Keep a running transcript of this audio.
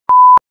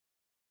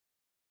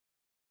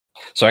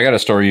So I got a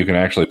story you can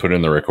actually put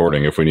in the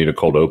recording if we need a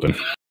cold open.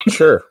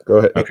 Sure, go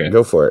ahead. Okay.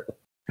 Go for it.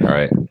 All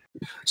right.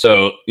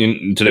 So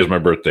today's my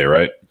birthday,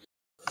 right?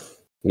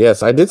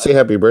 Yes, I did say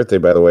happy birthday,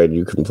 by the way, and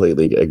you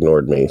completely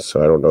ignored me,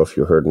 so I don't know if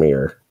you heard me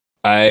or...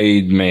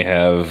 I may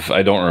have.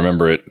 I don't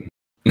remember it.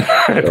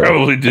 I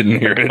probably didn't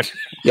hear it.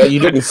 Yeah, you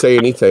didn't say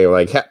anything.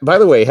 Like, by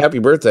the way, happy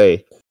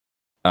birthday.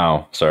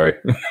 Oh, sorry.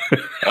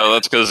 Oh,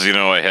 that's because,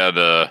 I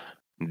had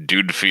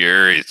Dude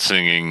Fieri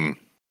singing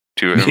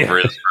to him for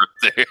his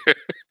birthday.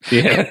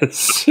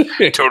 Yes.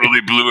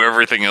 Totally blew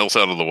everything else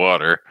out of the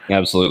water.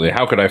 Absolutely.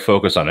 How could I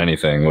focus on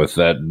anything with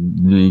that,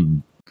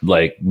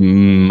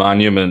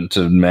 monument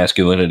to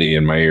masculinity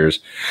in my ears?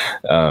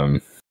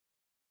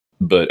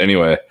 But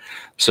anyway,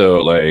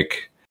 so,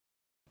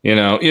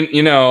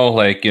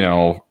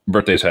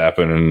 birthdays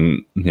happen,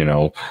 and,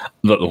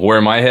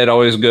 where my head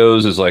always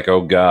goes is like,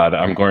 oh, God,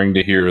 I'm going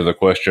to hear the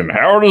question,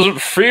 how does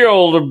it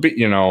feel to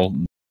be,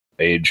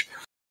 age,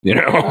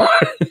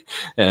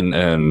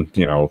 and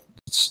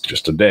it's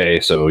just a day,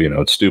 so,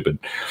 it's stupid.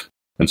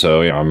 And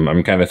so,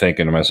 I'm kind of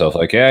thinking to myself,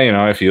 like,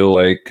 yeah, I feel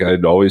like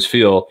I'd always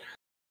feel.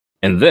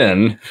 And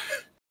then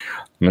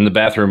I'm in the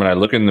bathroom and I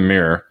look in the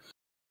mirror,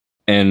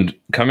 and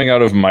coming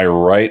out of my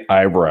right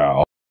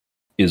eyebrow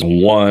is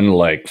one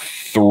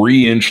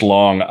 3-inch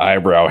long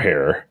eyebrow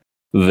hair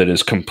that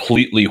is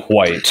completely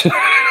white.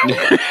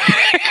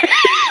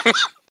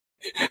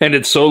 And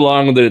it's so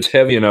long that it's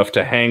heavy enough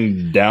to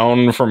hang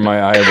down from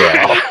my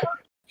eyebrow.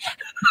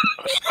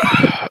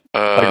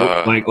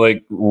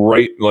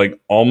 Right,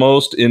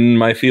 almost in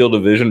my field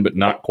of vision, but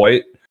not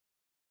quite.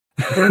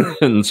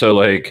 And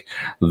so,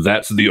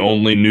 that's the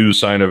only new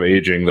sign of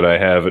aging that I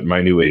have at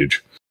my new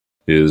age,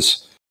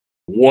 is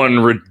one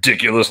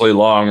ridiculously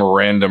long,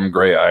 random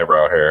gray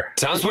eyebrow hair.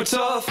 Times were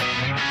tough,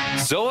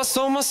 so I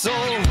sold my soul.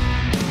 And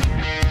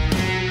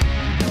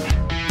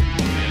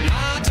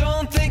I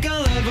don't think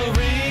I'll ever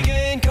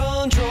regain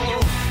control.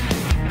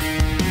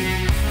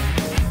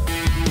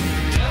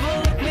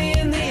 Devil looked me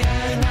in the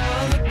eye, now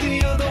I look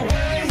the other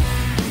way.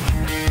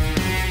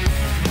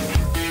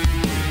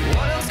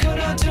 What else could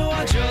I do?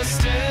 I just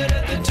stared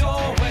at the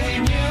doorway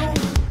and knew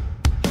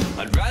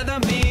I'd rather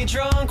be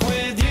drunk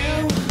with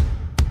you.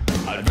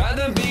 I'd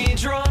rather be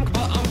drunk,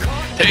 but I'm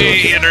caught.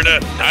 Hey,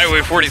 Internet,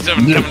 Highway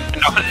 47 coming.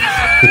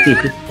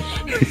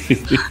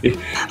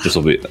 This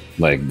will be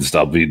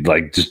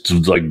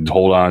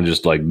hold on,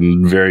 just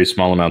very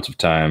small amounts of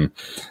time.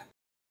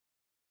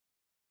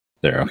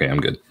 There, okay, I'm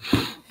good.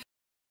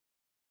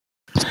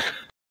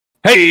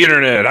 Hey,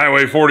 Internet,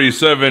 Highway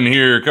 47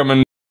 here,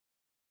 coming.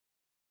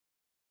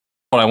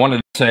 What I wanted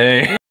to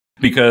say,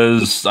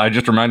 because I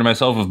just reminded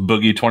myself of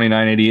Boogie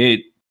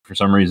 2988 for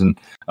some reason,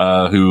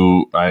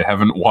 who I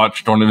haven't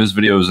watched one of his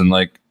videos in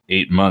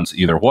 8 months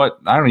either. What?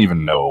 I don't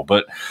even know.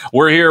 But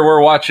we're here,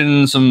 we're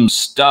watching some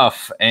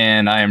stuff,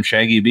 and I am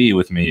Shaggy B.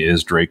 With me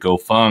is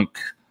Dracofunk.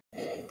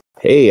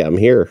 Hey, I'm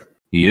here.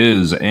 He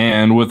is,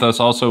 and with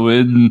us also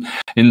in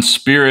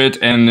spirit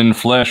and in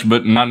flesh,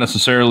 but not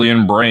necessarily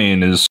in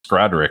brain, is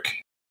Scrodrick.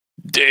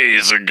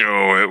 Days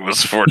ago, it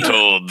was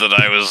foretold that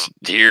I was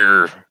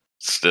here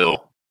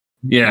still.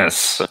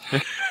 Yes.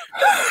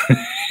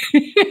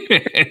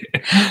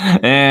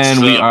 And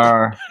so.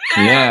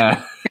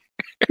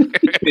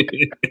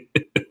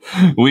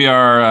 We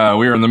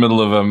are in the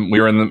middle of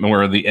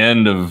we're at the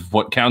end of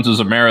what counts as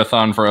a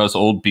marathon for us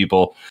old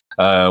people.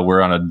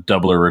 We're on a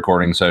doubler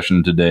recording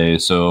session today,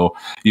 so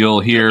you'll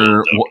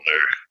hear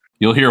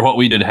what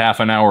we did half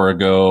an hour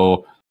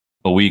ago,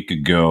 a week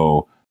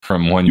ago,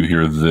 from when you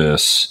hear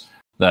this.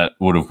 That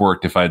would have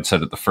worked if I'd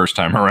said it the first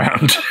time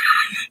around.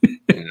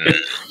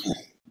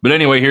 But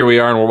anyway, here we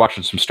are, and we're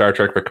watching some Star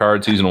Trek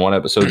Picard Season 1,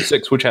 Episode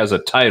 6, which has a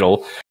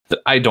title that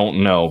I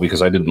don't know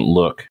because I didn't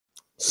look.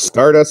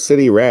 Stardust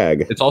City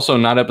Rag. It's also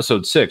not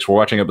Episode 6. We're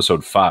watching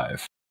Episode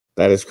 5.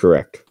 That is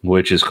correct.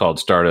 Which is called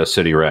Stardust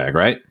City Rag,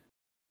 right?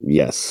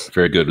 Yes.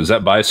 Very good. Is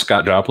that by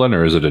Scott Joplin,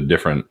 or is it a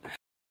different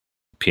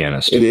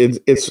pianist?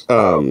 It's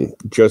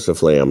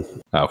Joseph Lamb.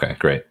 Okay,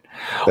 great.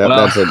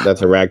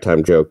 That's a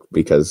ragtime joke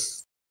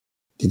because...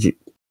 Did you...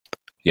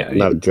 Yeah.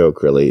 Not a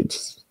joke, really.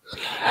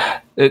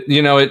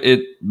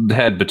 It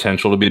had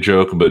potential to be a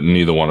joke, but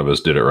neither one of us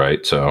did it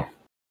right. So,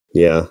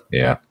 yeah.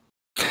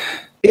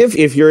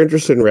 If you're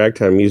interested in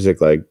ragtime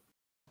music, like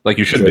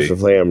you should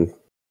Joseph Lamb,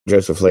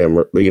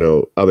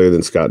 other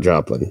than Scott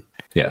Joplin,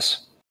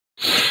 yes.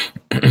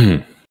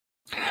 And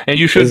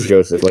you should. Is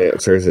Joseph Lamb,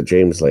 or is it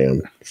James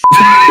Lamb?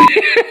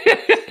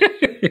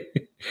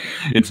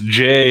 It's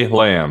J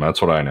Lamb.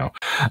 That's what I know.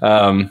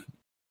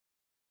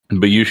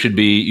 But you should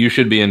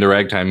be into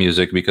ragtime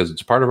music because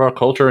it's part of our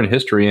culture and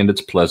history, and it's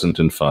pleasant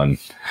and fun.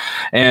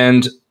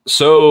 And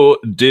so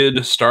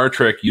did Star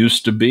Trek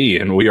used to be,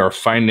 and we are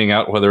finding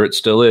out whether it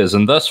still is.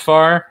 And thus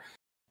far,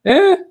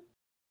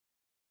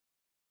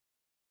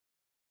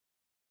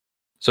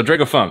 So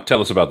Dracofunk,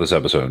 tell us about this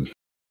episode.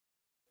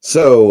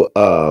 So,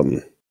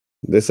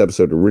 this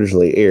episode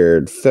originally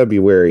aired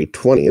February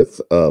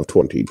 20th of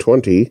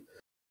 2020.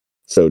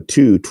 So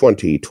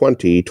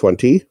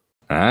 2/20/2020.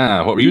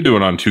 What were you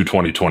doing on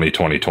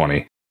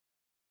 2/20/20/2020?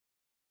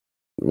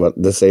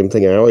 the same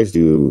thing I always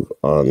do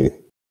on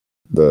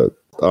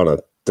a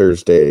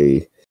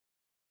Thursday.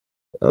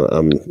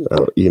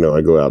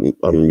 I go out.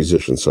 I'm a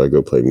musician, so I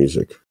go play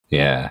music.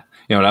 Yeah.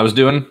 You know what I was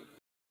doing?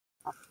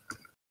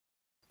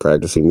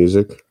 Practicing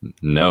music?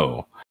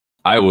 No.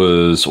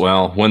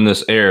 When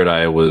this aired,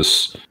 I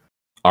was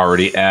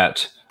already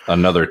at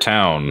another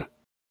town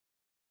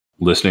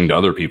listening to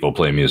other people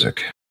play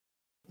music.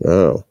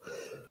 Oh.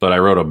 But I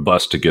rode a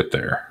bus to get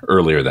there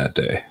earlier that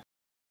day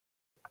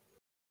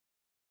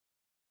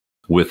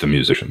with the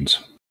musicians.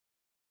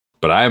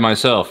 But I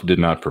myself did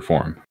not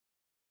perform.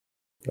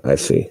 I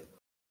see.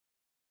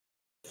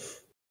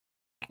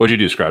 What'd you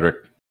do, Scrodrick?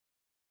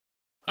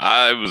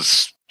 I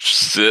was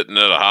sitting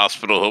at a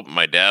hospital hoping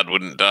my dad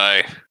wouldn't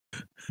die.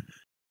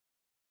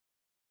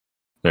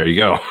 There you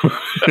go.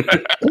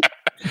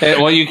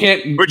 Well, you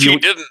can't. Which he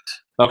didn't.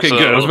 Okay,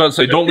 good. I was about to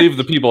say, don't leave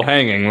the people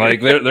hanging.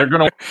 Like they're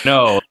gonna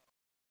know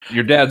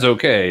your dad's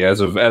okay as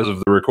of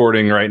the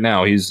recording right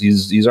now.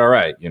 He's all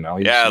right. You know.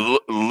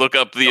 Look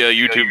up the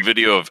YouTube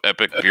video of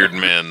Epic Beard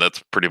Man.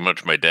 That's pretty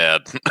much my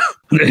dad.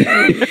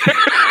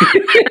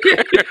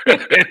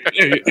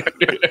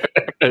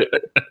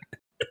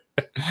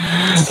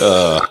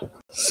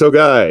 So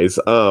guys,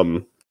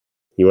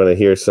 you want to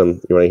hear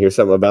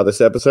something about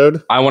this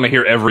episode? I want to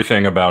hear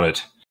everything about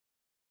it.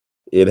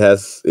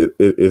 This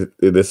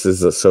is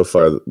thus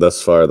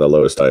far the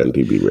lowest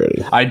IMDb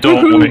rating. I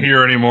don't want to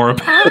hear any more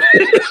about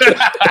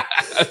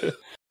it.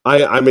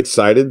 I'm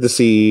excited to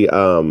see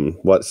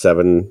what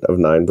 7 of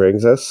 9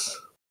 brings us.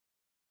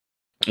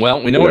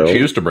 Well, we know what she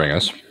used to bring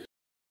us.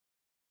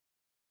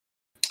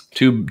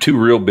 Two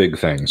real big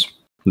things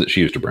that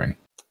she used to bring.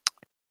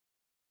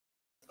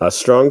 A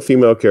strong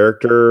female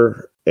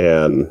character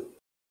and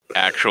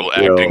actual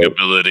acting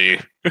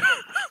ability.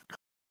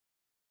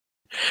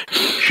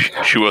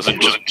 She wasn't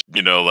just,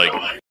 like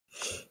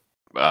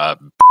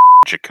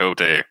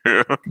Chakotay.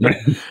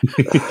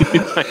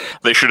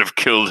 They should have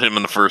killed him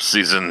in the first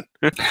season.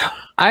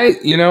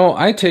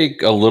 I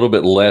take a little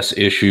bit less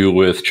issue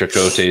with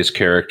Chakotay's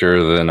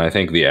character than I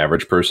think the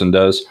average person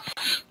does,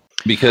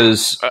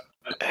 because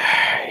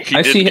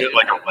he did get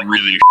like a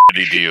really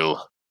shitty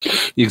deal.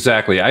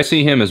 Exactly. I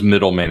see him as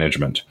middle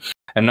management.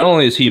 And not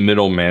only is he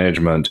middle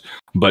management,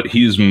 but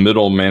he's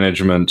middle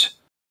management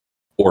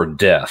or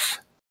death.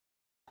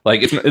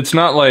 Like it's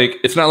not like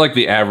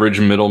the average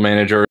middle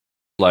manager,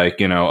 like,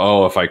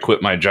 if I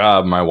quit my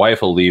job, my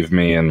wife will leave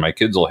me and my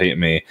kids will hate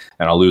me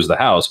and I'll lose the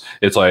house.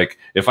 It's like,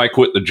 if I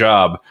quit the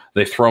job,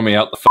 they throw me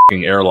out the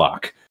fucking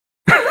airlock.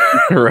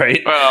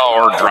 Right? Well,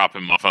 or drop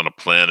him off on a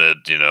planet,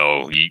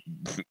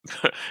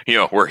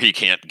 where he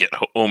can't get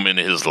home in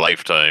his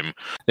lifetime.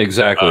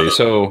 Exactly.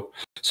 So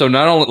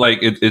not only like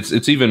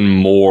it's even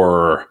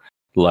more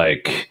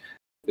like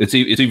it's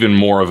even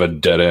more of a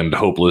dead end,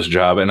 hopeless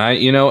job. And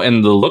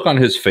and the look on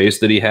his face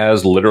that he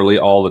has literally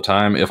all the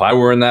time. If I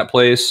were in that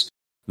place,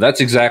 that's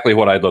exactly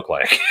what I'd look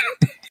like.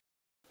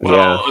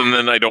 Well, and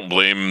then I don't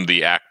blame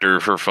the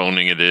actor for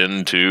phoning it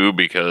in too,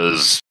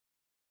 because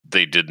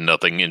they did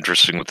nothing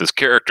interesting with this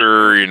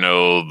character.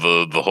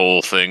 The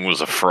whole thing was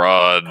a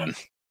fraud.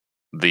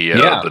 The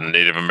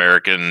Native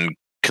American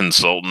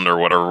consultant or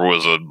whatever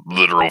was a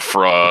literal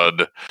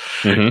fraud.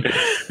 Mm-hmm.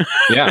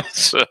 Yeah.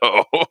 So,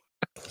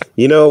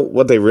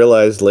 what they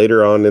realized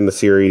later on in the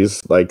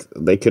series, like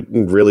they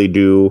couldn't really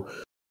do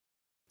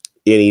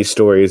any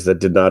stories that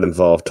did not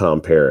involve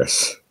Tom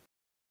Paris.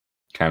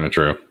 Kind of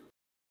true.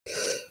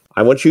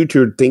 I want you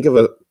to think of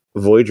a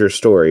Voyager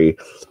story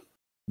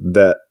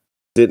that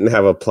didn't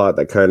have a plot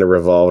that kind of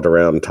revolved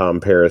around Tom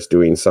Paris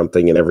doing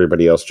something and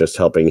everybody else just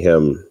helping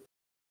him.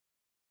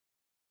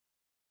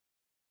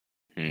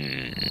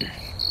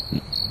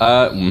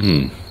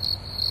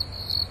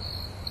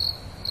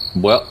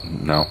 Well,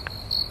 no.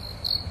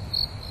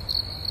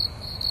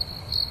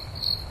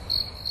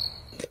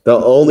 The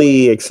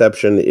only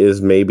exception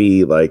is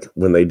maybe like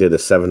when they did a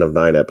 7 of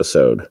 9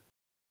 episode.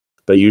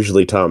 But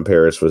usually Tom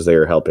Paris was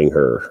there helping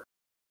her.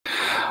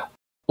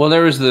 Well,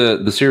 there was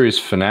the series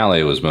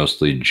finale was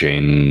mostly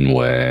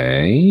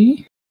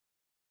Janeway.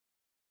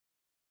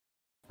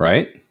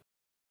 Right?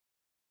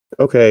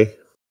 Okay.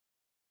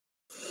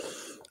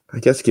 I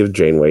guess give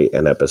Janeway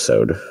an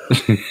episode.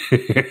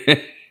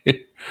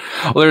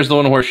 Well, there's the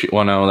one where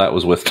no, that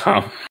was with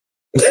Tom.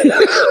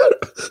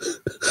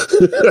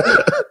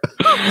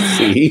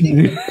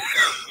 See?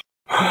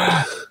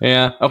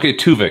 Yeah. Okay,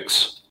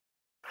 Tuvix.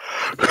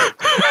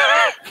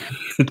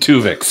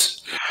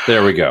 Tuvix.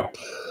 There we go.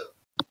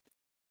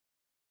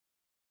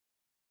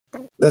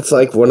 That's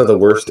like one of the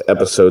worst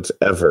episodes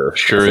ever.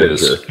 Sure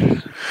is.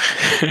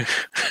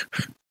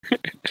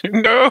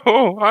 No,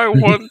 I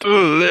want to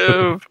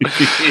live.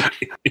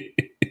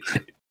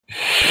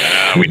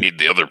 We need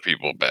the other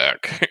people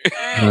back.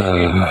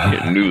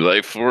 New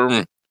life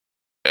form.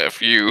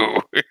 F you.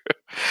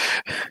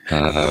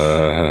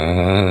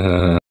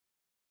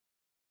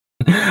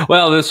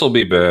 Well, this will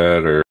be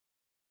better.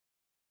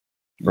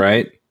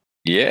 Right?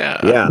 Yeah.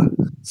 Yeah.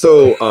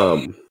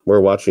 So, We're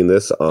watching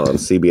this on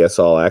CBS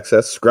All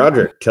Access.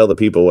 Scrodrick, tell the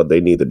people what they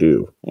need to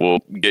do. We'll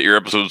get your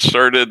episode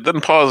started,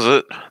 then pause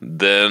it,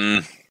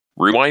 then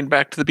rewind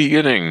back to the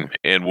beginning,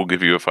 and we'll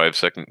give you a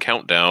 5-second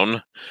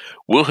countdown.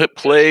 We'll hit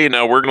play.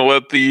 Now we're going to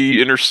let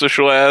the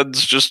interstitial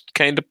ads just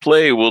kind of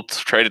play. We'll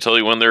try to tell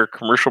you when there are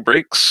commercial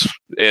breaks,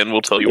 and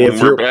we'll tell you when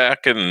we're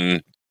back,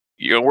 and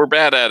we're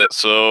bad at it,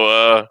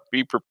 so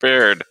be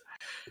prepared.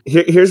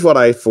 Here's what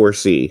I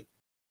foresee.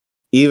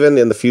 Even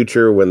in the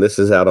future, when this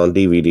is out on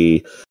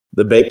DVD,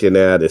 the baked-in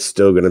ad is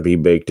still going to be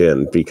baked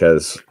in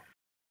because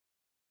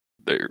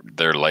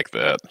they're like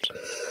that.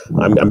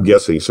 I'm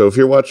guessing. So if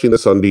you're watching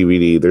this on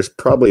DVD, there's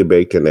probably a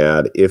baked-in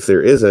ad. If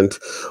there isn't,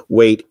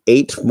 wait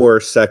 8 more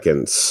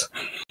seconds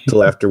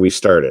till after we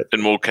start it,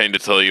 and we'll kind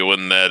of tell you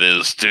when that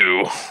is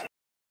too.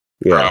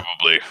 Yeah,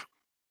 probably.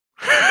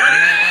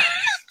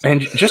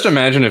 And just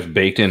imagine if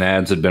baked-in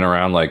ads had been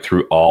around like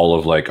through all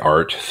of like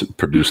art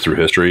produced through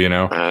history.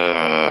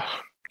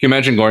 Can you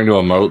imagine going to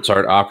a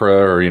Mozart opera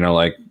or,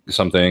 like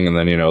something, and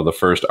then, the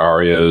first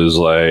aria is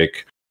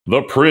like,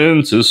 the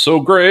prince is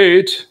so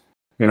great,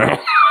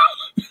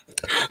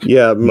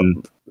 Yeah,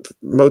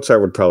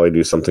 Mozart would probably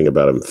do something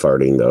about him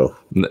farting, though.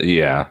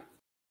 Yeah.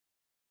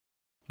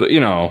 But,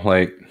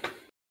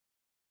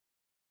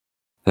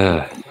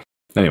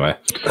 anyway.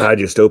 I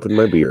just opened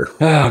my beer.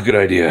 Oh, good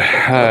idea.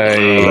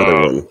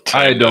 Another one.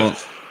 I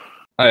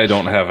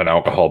don't have an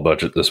alcohol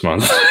budget this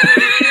month.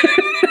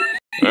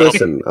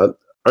 Listen,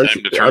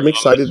 I'm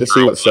excited to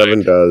see what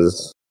 7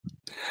 does.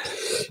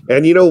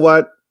 And you know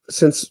what?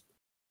 Since,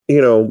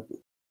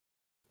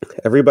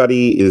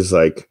 everybody is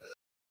like,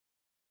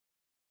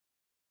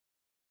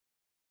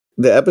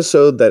 the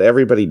episode that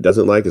everybody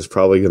doesn't like is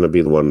probably going to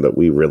be the one that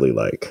we really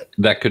like.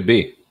 That could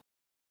be.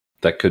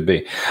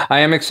 I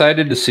am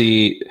excited to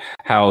see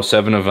how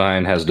Seven of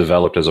Nine has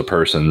developed as a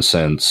person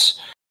since,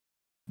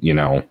 the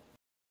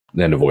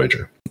end of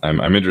Voyager.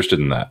 I'm interested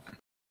in that.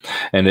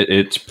 And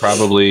it's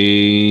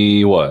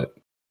probably what?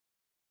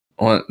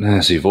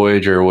 Let's see,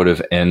 Voyager would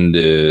have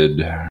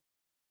ended.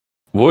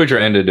 Voyager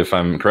ended,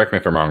 correct me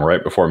if I'm wrong,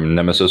 right before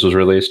Nemesis was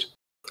released.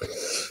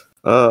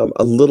 A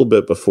little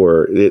bit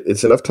before.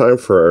 It's enough time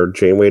for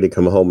Janeway to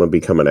come home and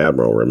become an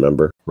admiral.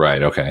 Remember?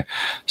 Right. Okay.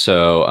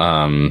 So,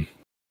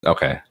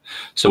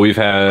 So we've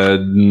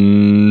had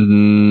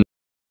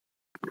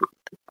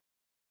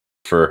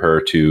for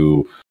her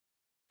to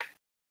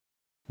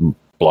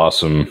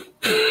blossom,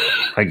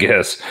 I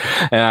guess,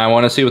 and I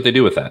want to see what they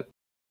do with that.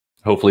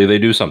 Hopefully, they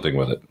do something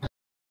with it.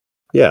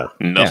 Yeah.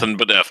 Nothing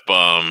but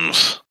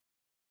F-bombs.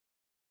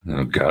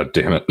 Oh, God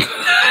damn it.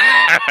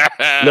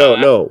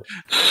 No.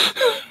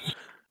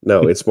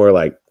 No, it's more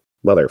like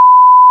mother.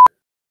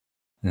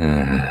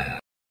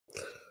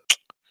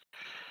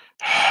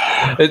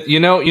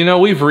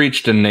 We've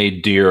reached a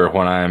nadir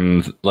when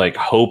I'm like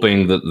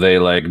hoping that they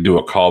like do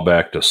a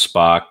callback to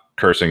Spock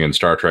cursing in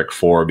Star Trek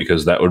 4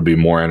 because that would be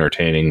more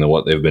entertaining than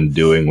what they've been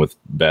doing with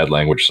bad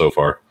language so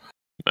far.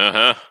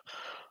 Uh-huh.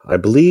 I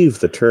believe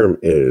the term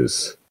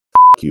is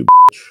you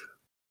bitch.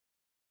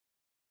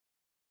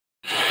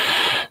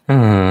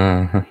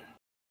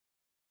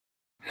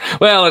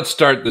 Well, let's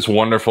start this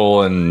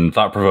wonderful and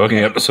thought-provoking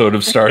episode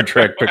of Star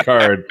Trek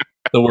Picard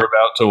that we're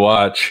about to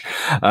watch.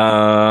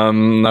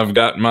 I've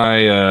got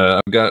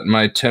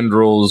my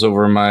tendrils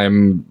over my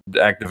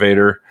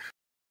activator.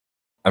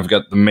 I've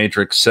got the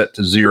matrix set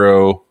to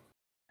 0,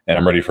 and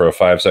I'm ready for a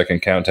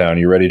 5-second countdown.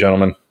 You ready,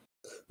 gentlemen?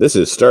 This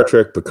is Star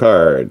Trek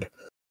Picard,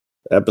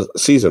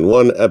 Season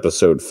 1,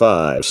 Episode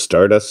 5,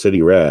 Stardust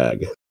City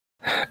Rag.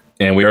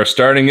 And we are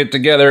starting it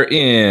together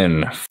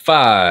in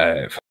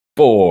 5,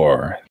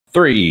 4,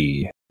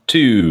 3,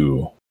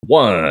 2,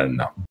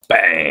 1.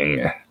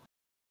 Bang!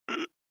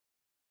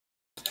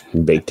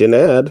 Baked in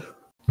ad.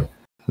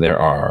 There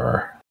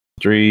are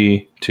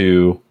 3,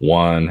 2,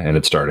 1, and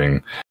it's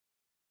starting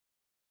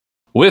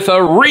with a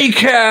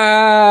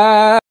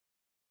recap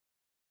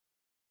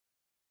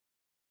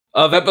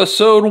of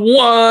episode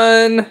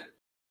 1.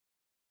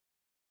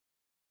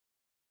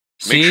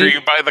 Make sure you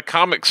buy the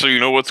comic so you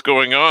know what's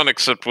going on,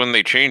 except when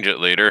they change it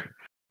later.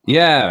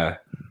 Yeah.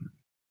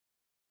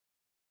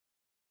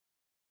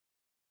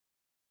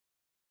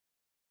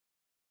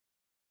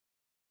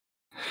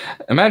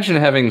 Imagine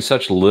having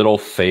such little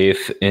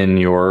faith in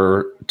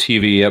your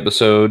TV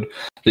episode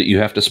that you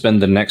have to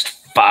spend the next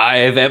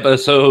 5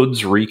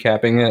 episodes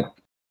recapping it.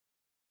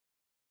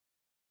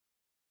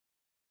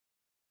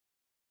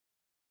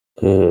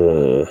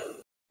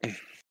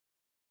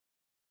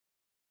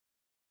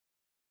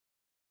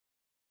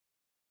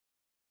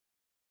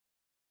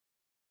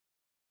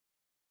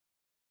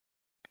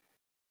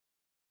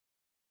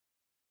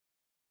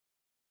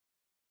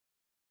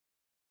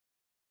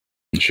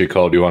 She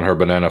called you on her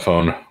banana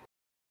phone.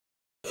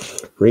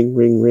 Ring,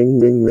 ring, ring,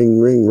 ring,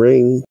 ring, ring,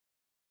 ring.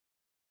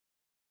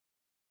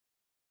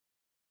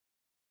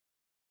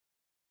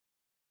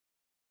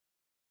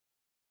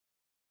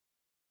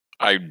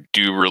 I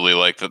do really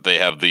like that they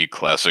have the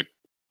classic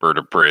bird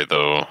of prey,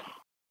 though.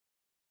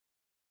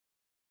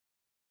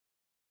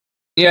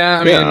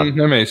 Yeah, I mean,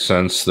 it makes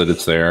sense that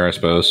it's there, I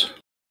suppose.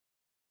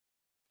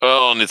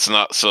 Well, and it's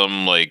not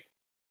some like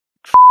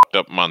f***ed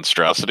up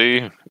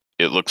monstrosity.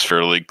 It looks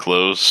fairly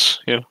close.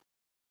 Yeah.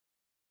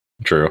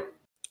 True.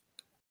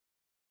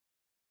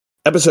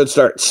 Episode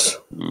starts.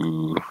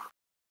 Ooh.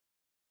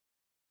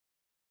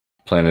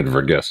 Planet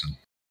Vergessen.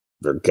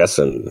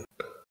 Vergessen.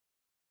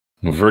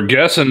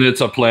 Vergessen,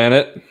 it's a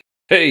planet.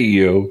 Hey,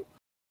 you.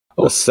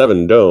 The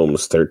Seven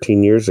Domes,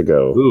 13 years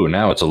ago. Ooh,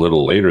 now it's a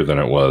little later than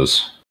it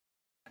was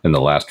in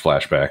the last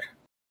flashback.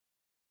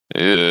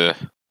 Yeah.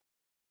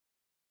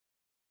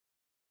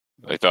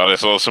 I thought I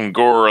saw some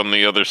gore on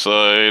the other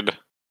side.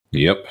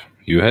 Yep,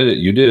 you had it.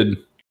 You did.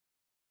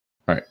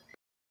 All right,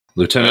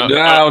 Lieutenant.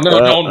 Don't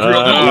don't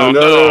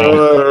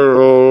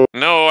drill.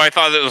 No, I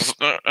thought it was.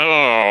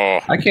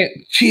 I can't.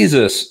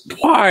 Jesus,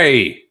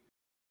 why?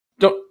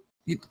 Don't.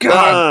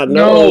 God,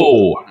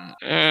 no.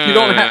 You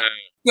don't have.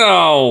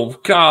 No,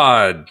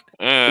 God.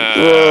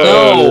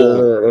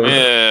 No. No.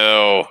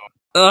 Ew.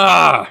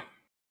 Ah.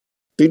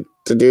 Do.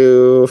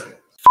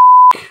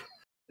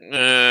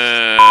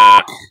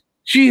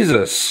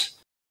 Jesus.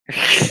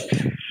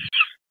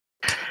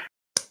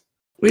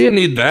 We didn't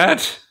need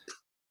that.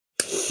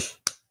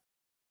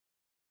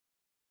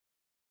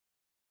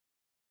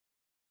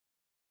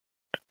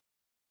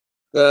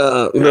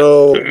 No.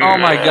 Oh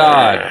my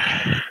God.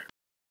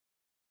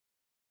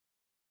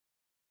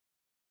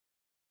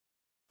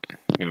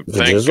 Thank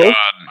Jizzle?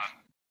 God.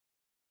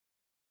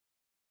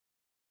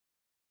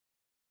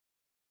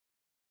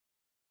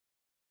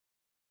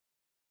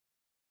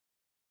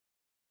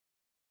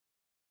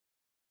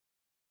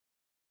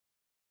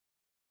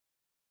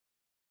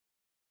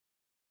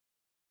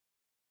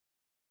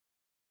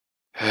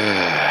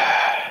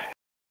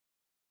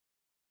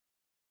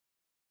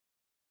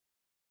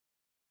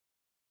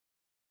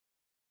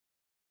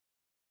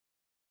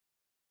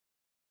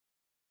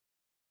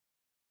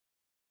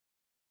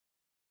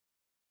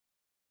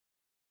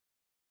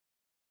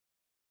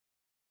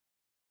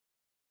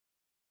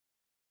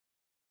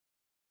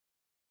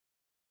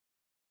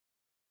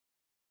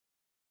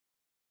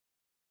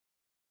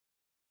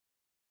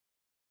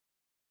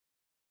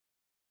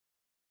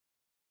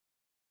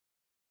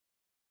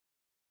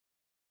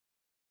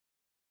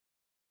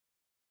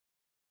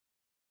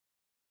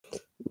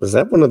 Was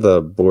that one of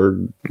the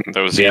board?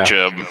 That was Yeah.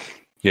 Egypt.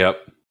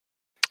 Yep.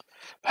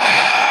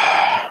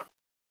 I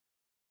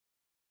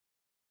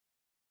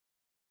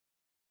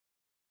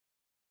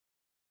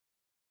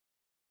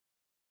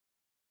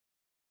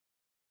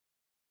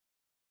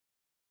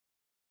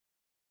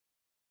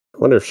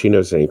wonder if she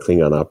knows any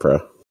Klingon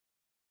opera.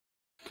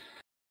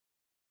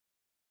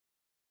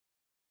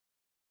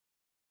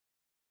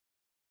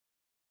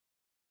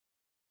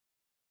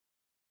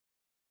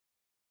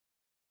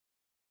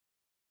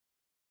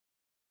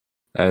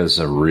 That is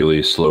a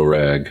really slow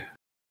rag.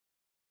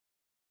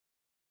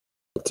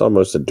 It's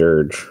almost a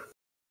dirge.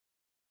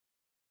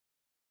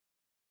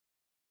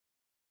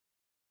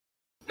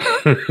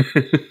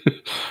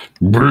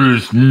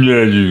 Bruce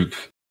Magic.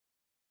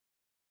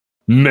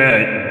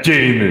 Matt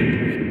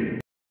Damon.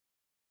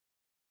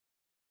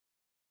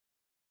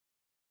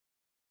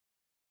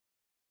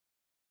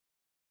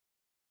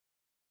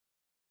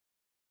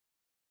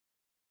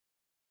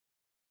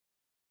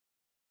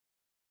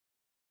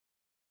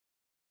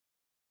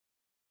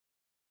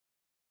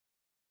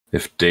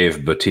 If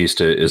Dave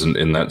Bautista isn't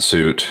in that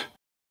suit,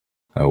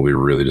 I'll be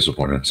really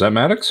disappointed. Is that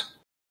Maddox?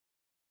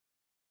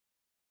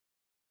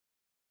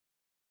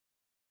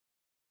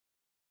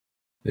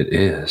 It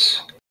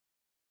is.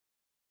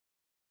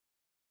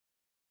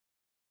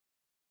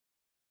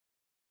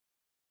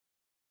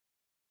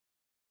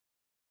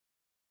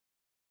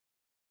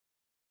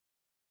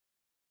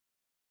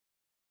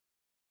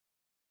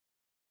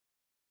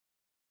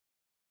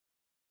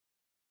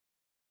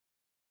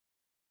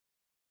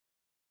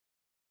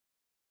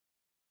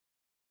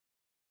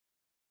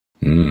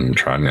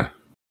 Trying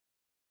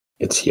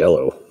It's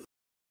yellow.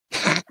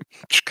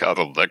 She got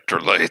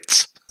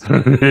electrolytes.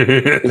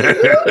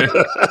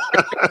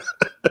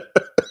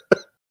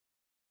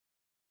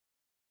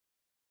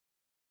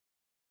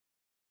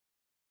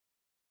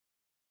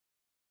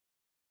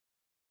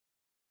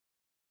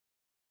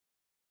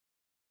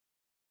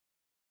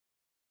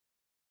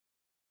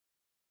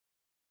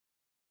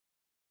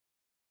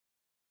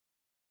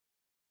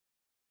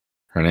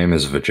 Her name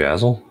is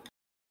Vajazzle?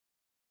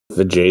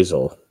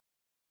 Vajazzle.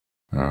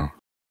 Oh.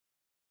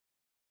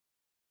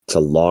 It's a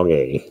long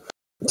A.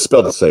 It's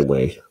spelled the same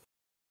way.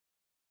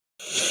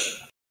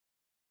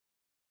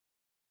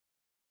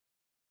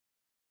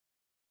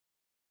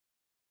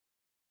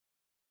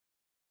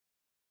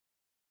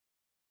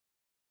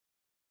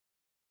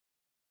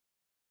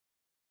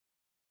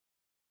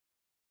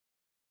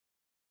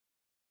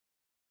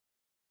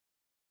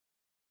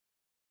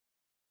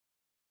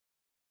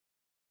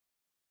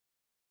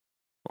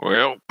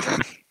 Well,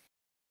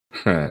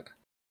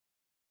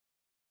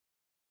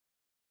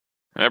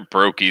 that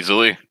broke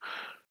easily.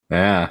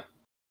 Yeah.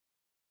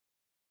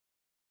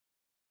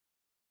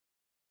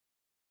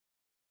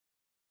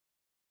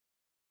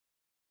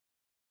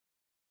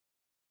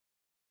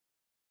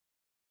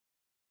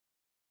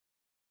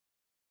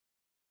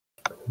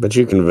 But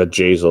you can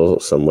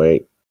vajazzle some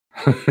weight.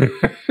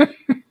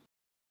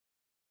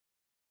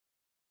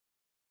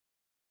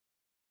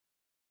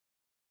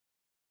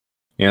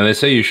 Yeah, they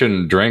say you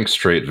shouldn't drink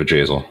straight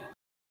vajazzle.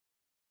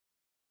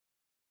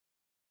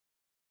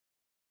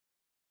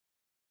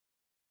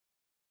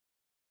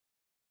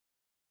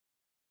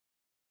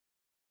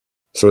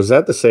 So is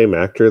that the same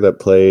actor that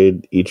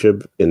played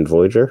Ichib in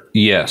Voyager?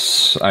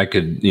 Yes, I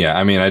could. Yeah,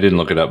 I mean, I didn't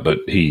look it up, but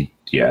the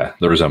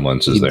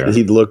resemblance is there.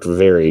 He looked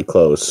very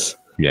close.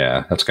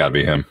 Yeah, that's got to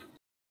be him.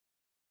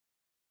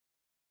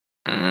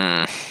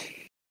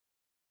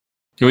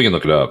 We can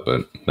look it up,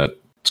 but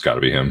that's got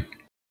to be him.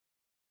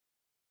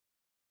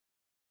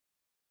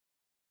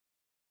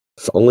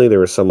 If only there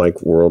was some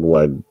like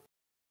worldwide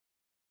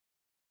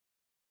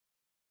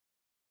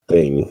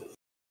thing.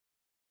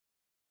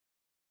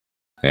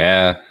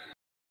 Yeah.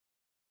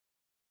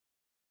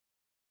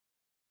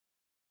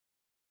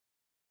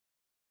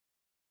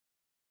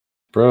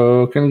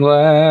 Broken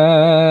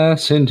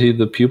glass into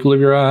the pupil of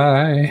your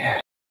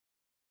eye.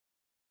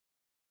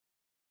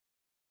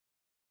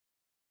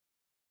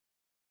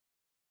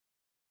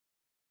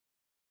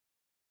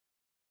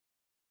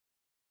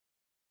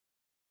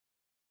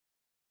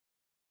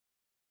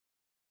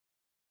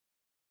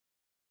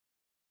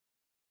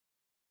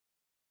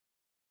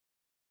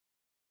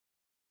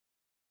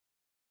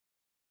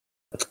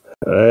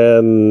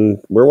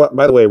 And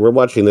by the way, we're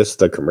watching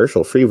the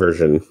commercial-free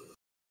version.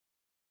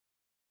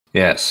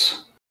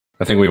 Yes.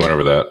 I think we went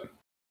over that.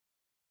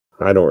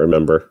 I don't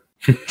remember.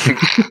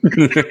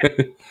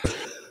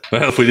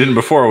 Well, if we didn't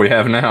before, we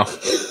have now.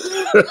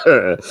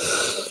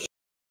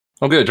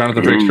 Oh, good.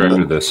 Jonathan Frakes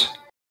directed this.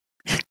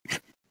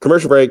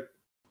 Commercial break.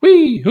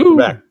 Wee-hoo!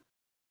 Back.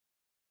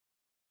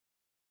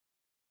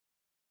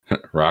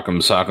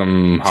 Rock'em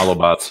sock'em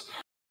holobots.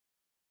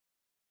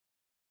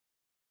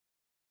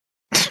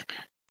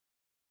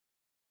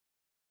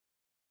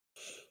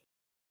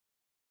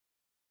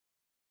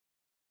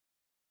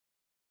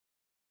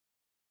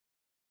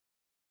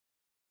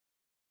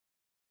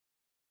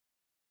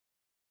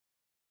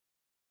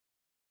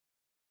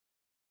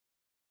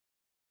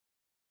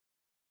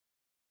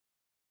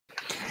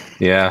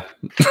 Yeah.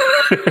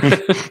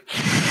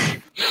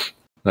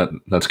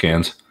 that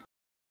scans.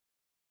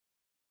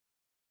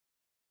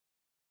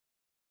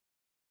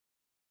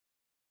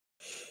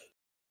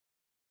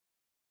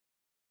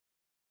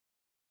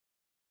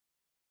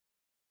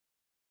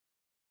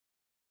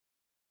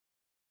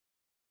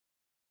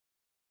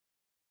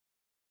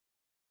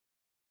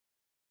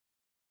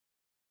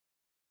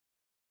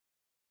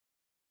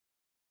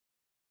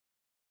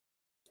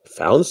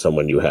 Found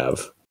someone you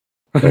have.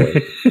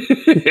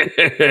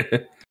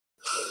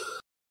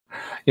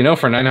 You know,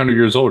 for 900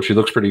 years old, she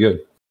looks pretty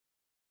good.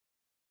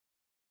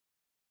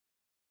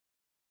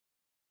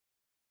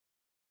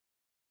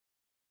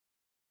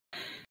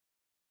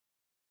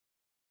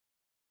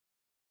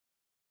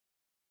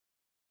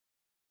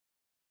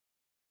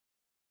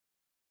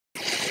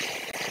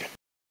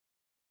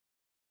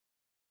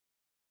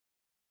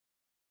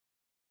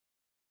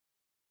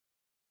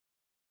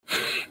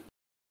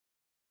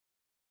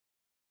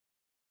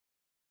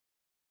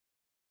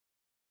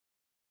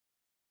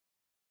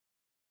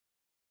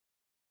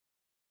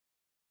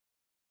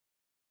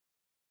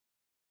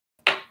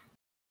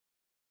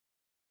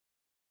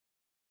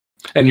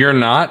 And you're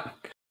not?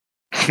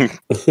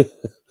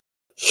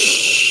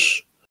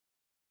 Shh.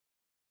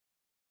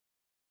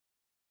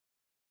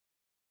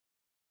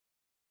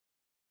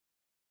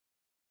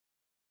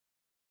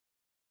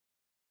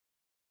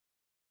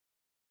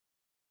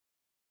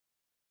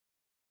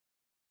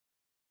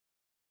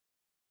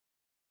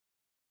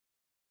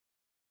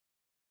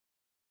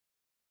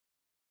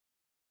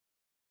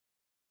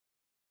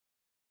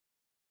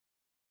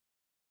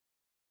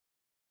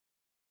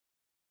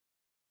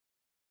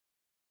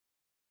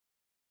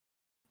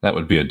 That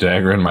would be a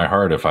dagger in my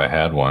heart if I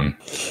had one.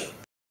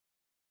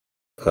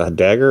 A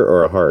dagger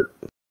or a heart?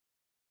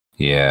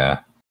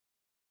 Yeah.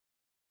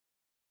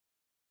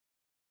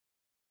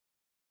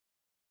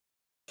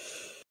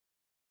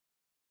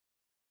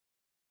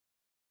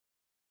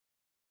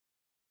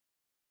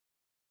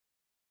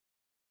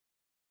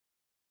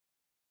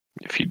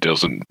 If he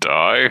doesn't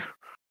die.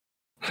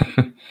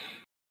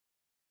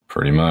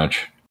 Pretty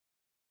much.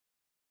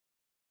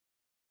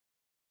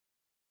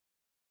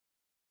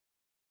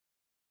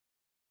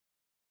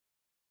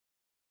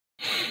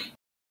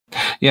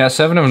 Yeah,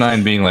 7 of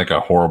 9 being like a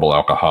horrible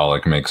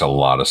alcoholic makes a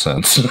lot of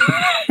sense.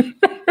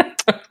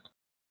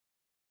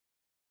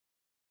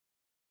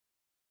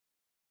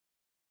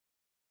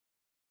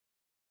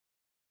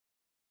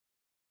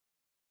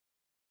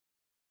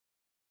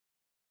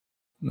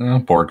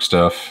 Borg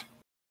stuff.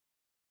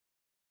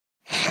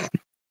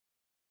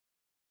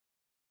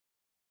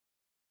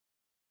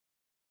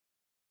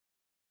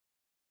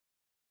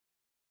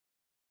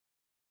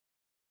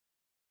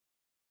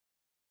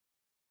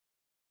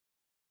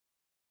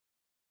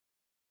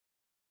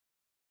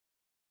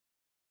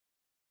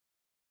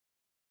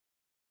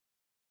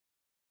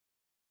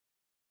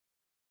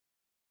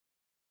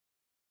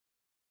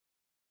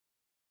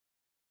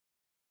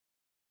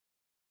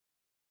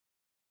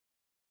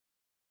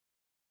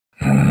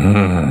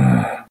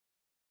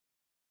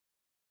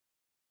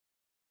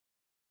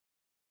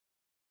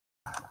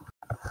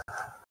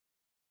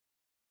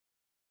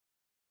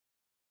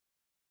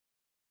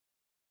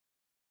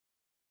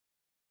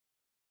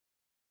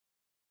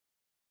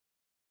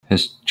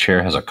 His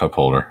chair has a cup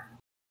holder.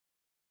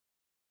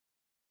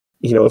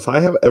 You know, if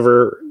I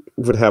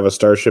would have a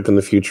starship in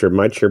the future,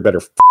 my chair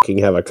better fucking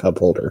have a cup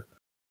holder.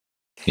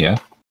 Yeah.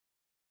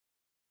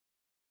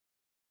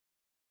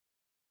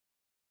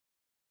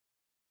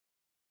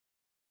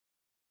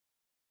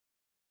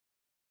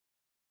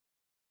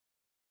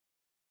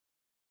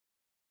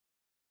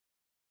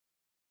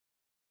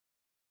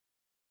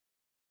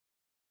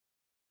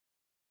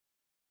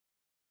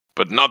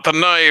 But not the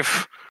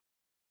knife.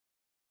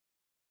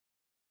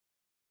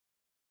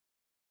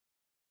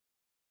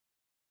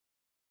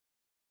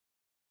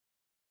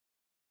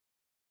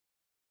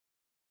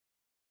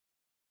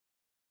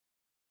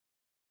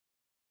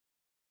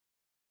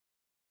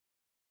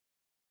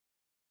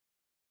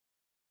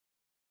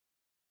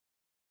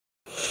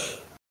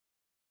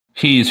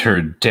 He's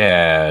her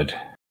dad.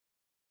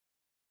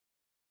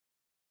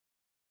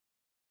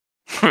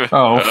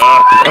 Oh.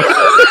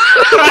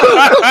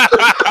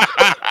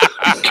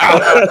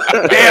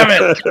 Damn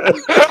it.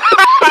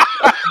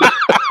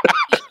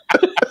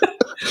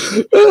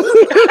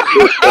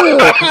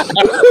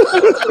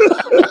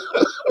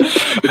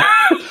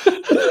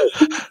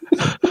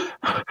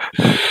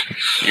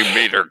 You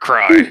made her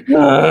cry.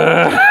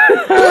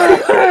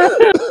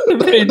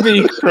 Made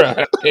me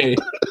cry.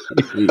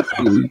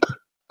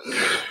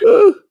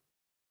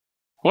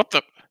 What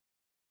the?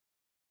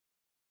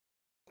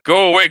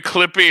 Go away,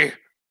 Clippy.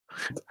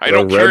 I The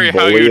don't care red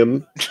how you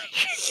bullion.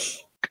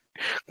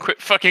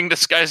 quit fucking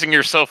disguising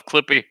yourself,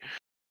 Clippy.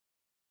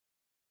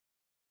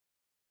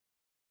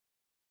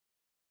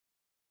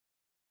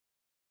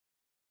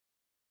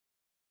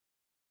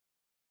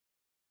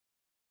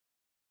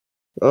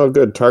 Oh,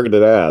 good.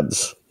 Targeted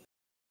ads.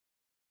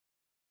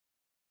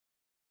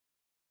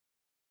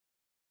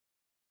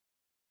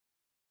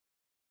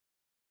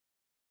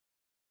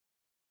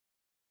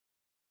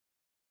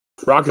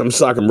 Rock'em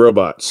sock'em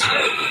robots.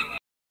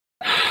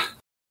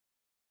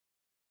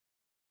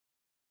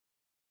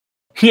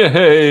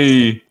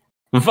 Yay!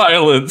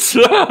 Violence!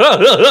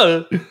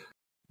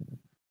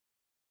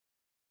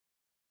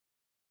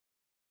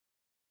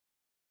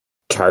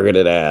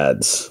 Targeted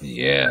ads.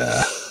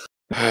 Yeah.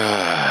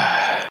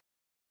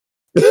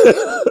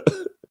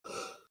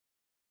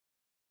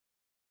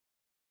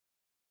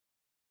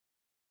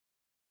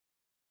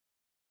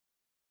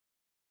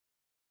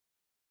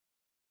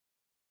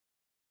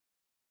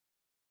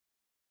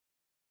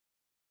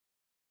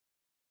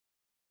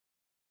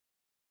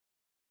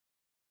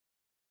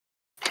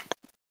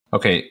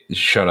 Okay,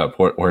 shut up.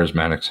 Where's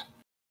Maddox?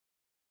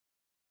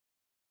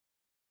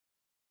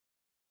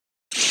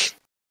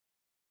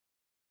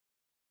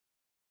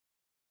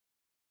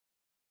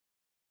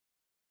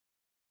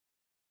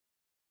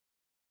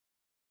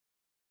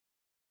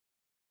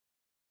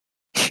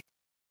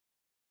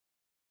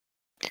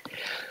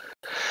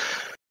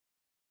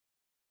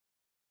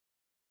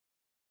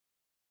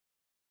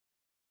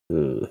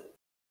 Hmm.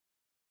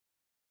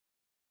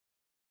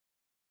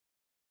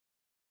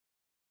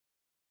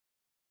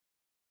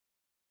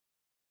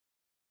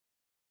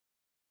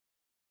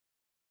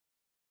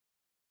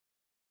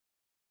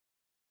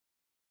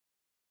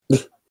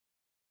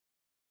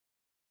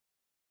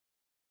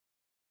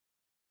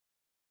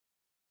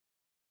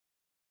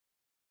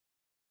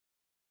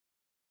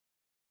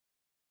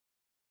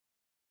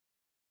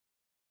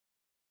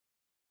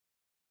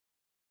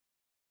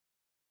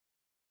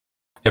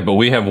 Yeah, but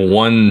we have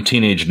one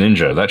teenage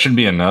ninja. That should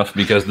be enough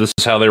because this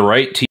is how they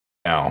write T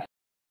now.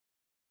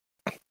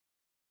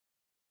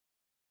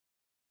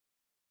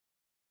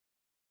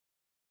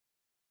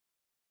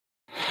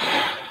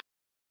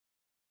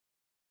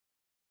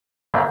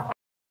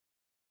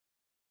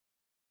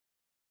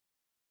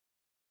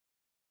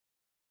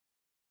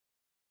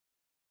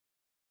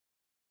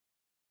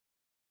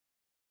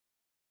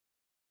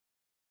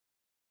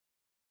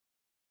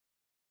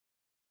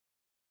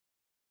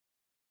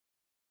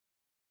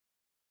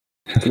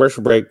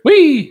 Commercial break.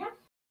 Whee!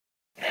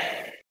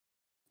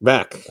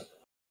 Back.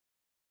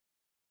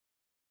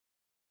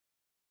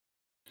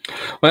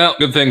 Well,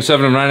 good thing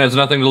 7 of 9 has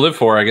nothing to live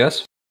for, I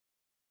guess.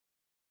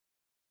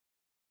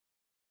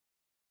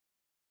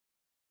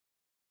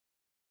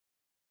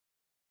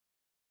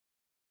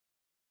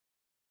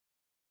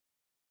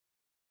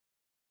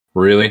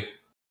 Really?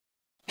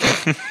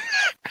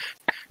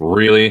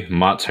 Really?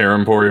 Mott's Hair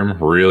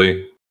Emporium?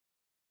 Really?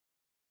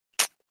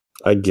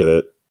 I get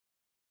it.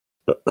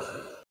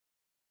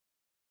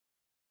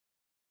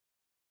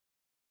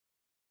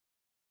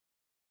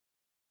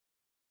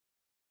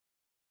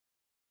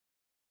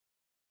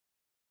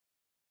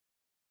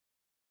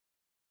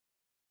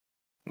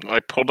 I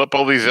pulled up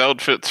all these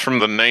outfits from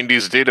the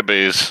 90s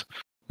database.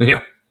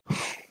 Yeah.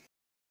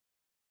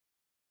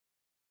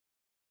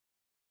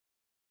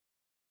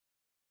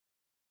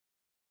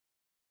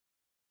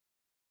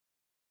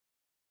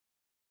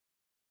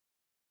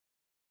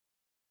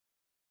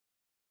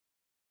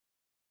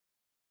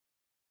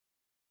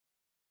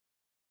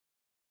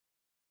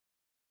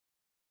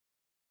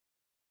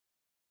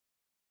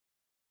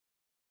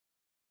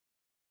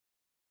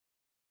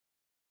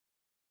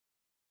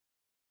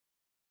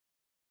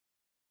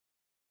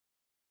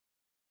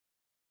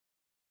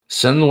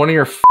 Send one of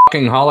your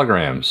fucking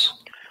holograms.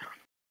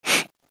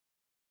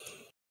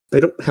 They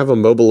don't have a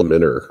mobile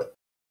emitter.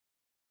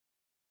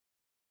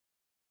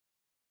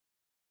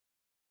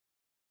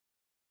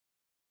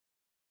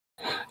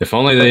 If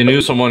only they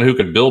knew someone who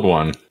could build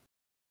one.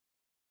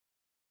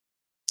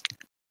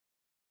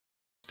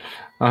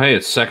 Oh, hey,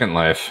 it's Second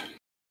Life.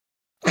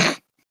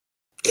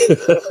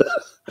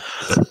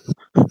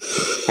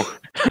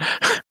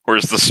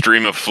 Where's the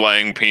stream of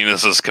flying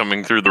penises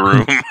coming through the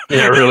room?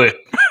 Yeah, really.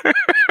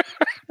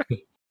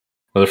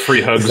 The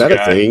free hugs Is that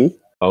guy. a thing?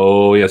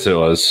 Oh, yes, it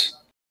was.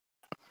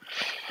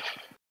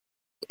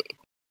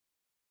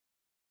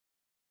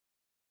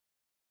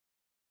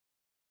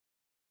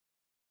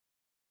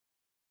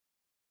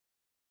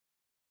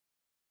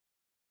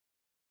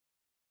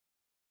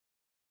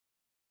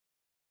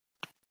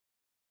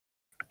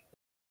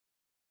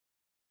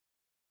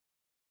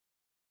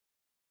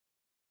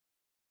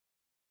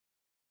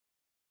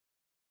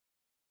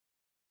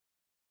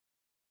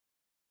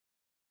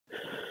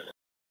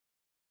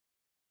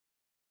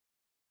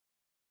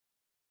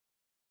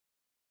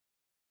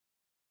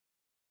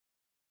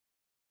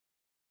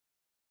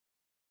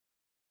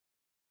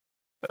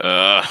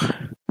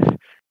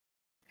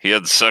 He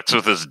had sex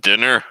with his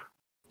dinner.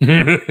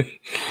 I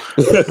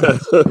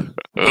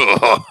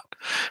Ugh.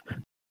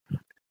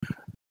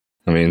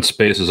 mean,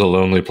 space is a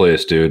lonely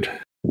place, dude.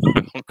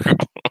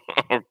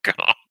 Oh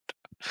God.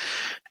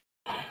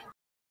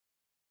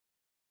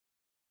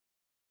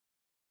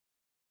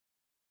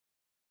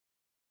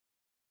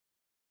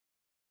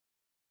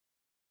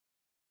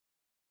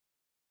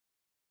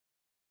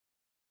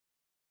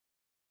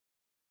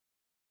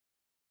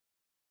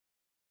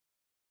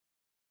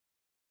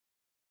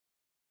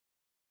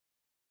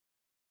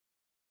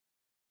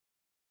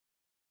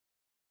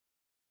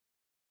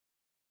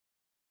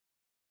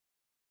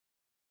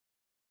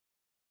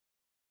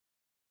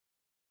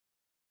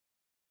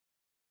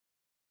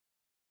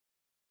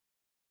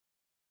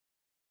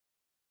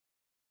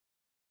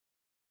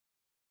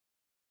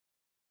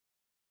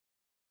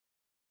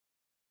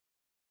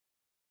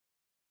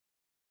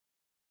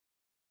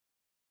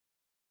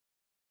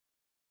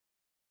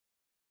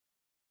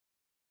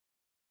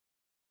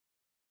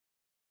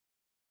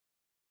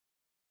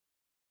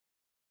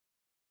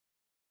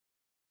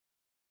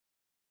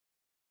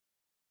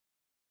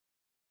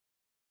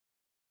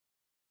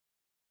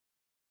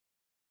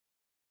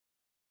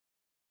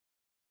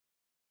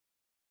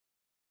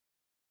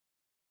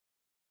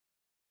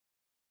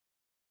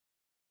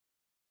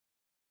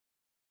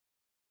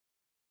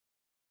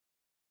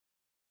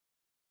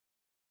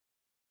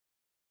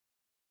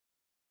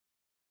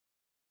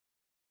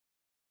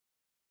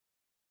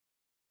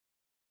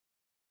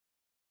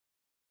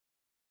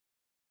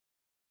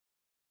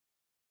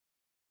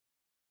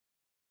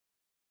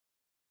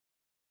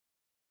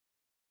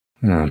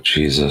 Oh,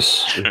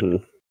 Jesus.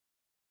 Mhm.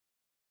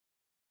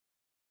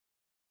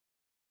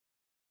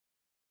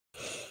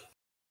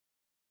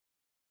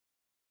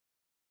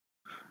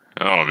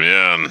 Oh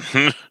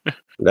man.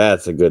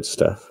 That's the good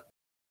stuff.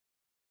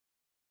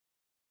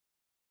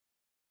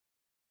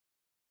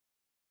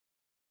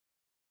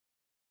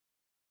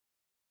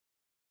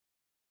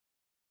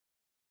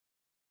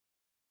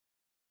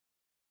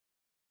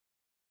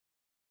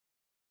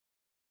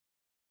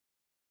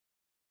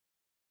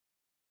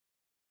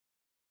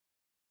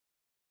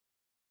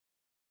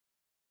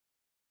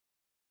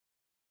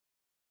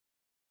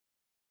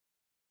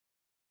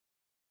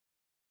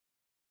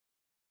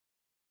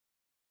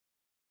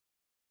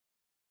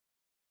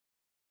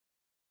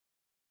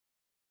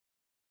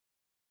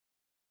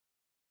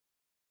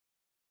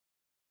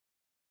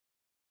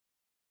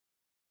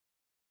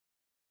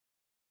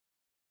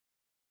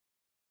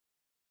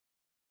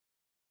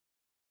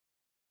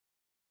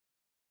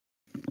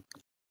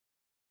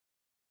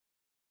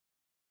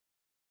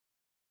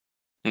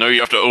 No,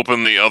 you have to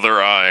open the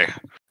other eye.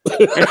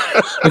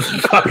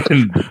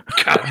 Fucking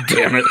God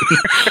damn it.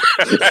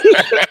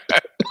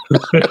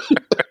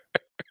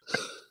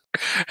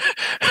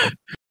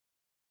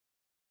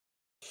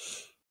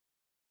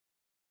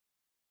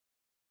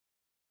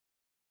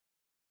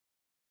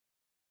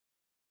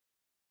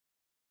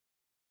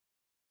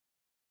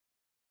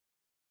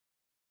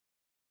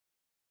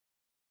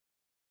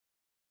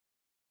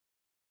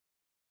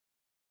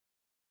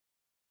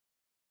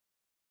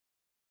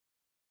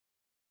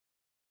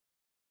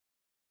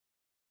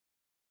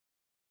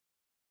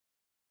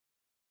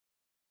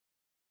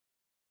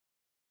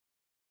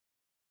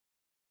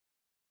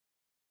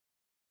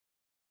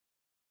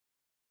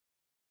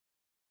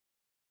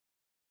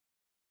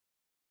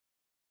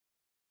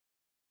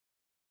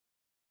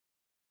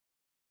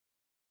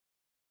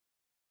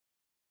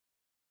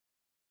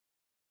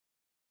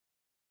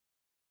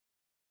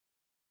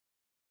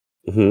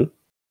 Hmm.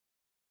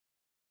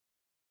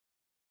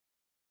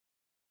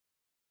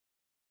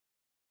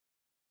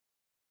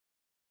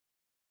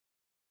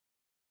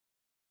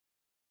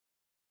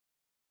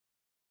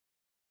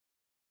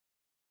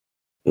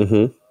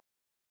 Hmm.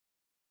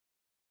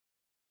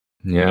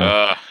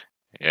 Yeah.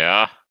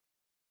 Yeah.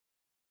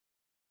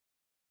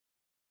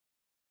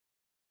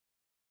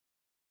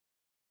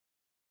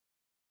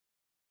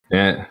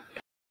 Yeah.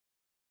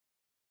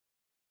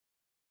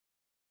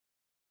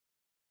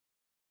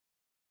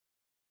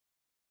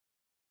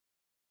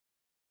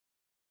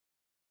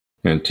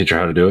 And teach her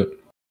how to do it.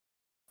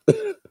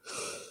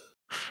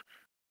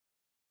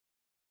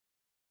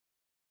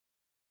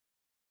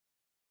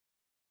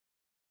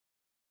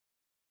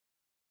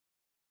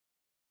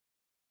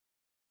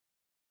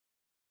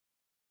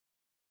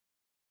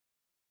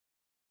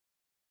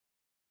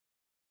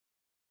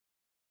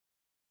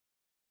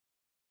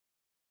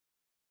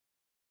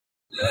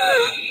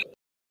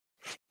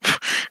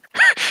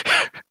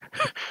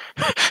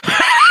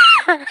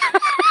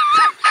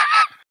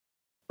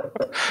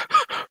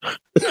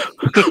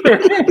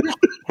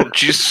 Oh,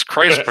 Jesus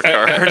Christ,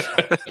 Picard.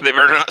 They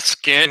better not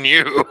scan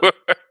you.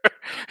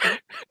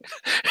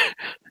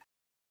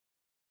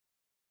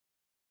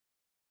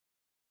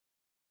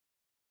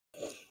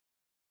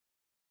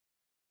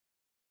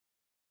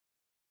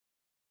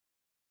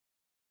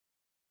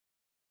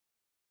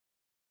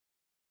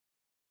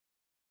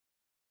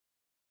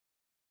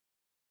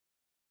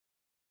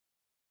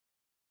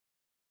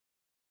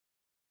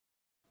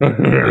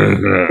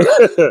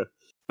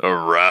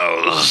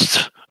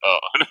 Aroused. Oh.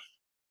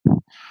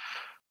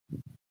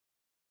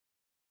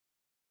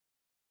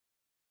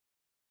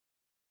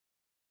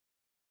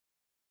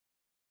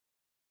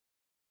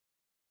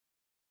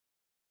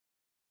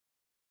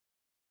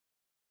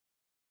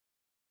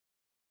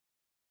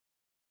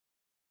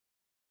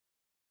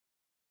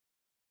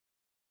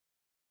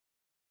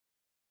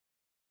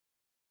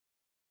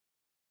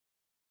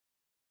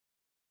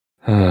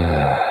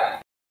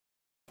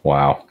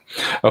 Wow.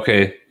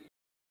 Okay.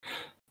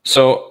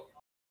 So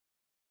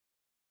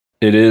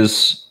it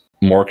is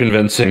more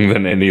convincing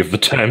than any of the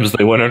times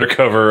they went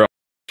undercover on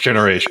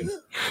Generation.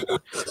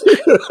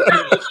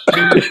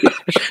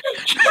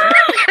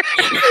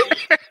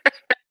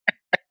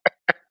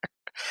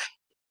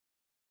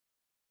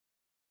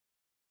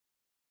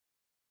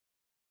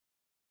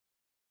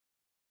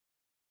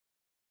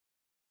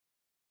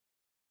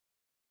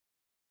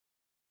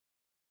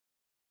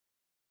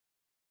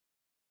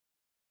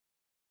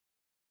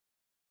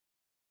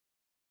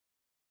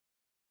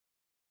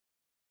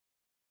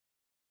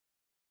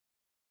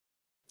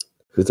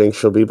 Who thinks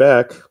she'll be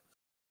back?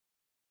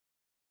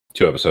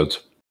 2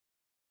 episodes.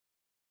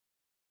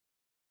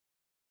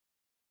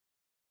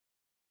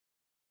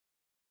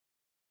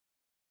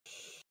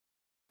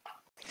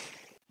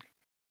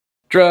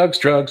 Drugs,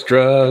 drugs,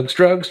 drugs,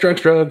 drugs,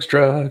 drugs, drugs,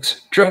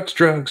 drugs, drugs,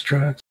 drugs,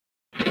 drugs.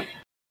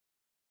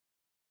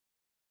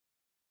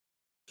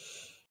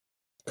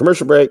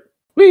 Commercial break.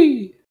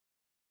 Whee!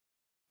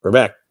 We're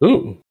back.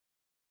 Ooh.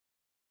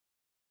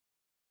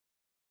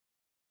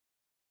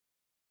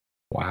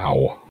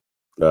 Wow.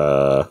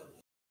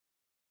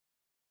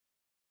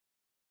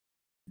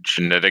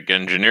 Genetic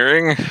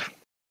engineering.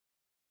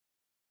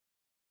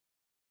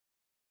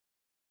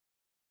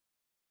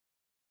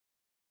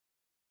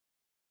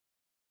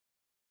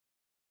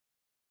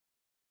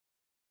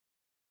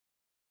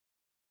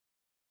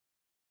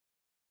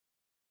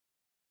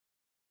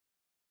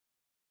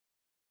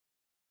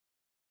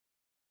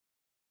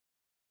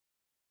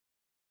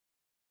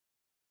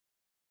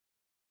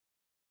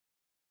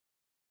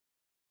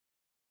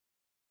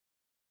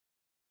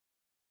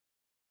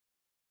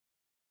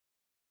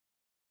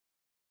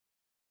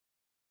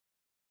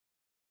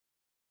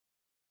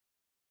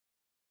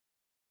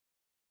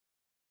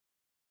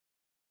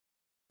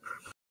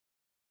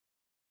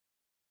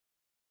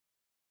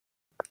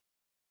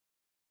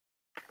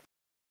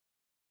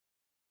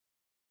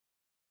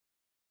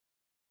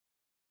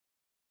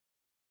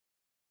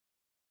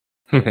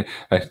 I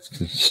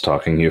was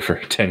stalking you for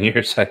 10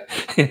 years. I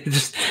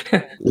just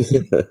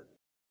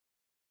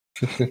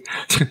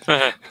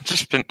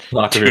Just been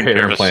lots of too your hair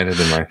nervous. implanted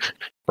in my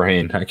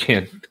brain. I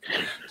can't.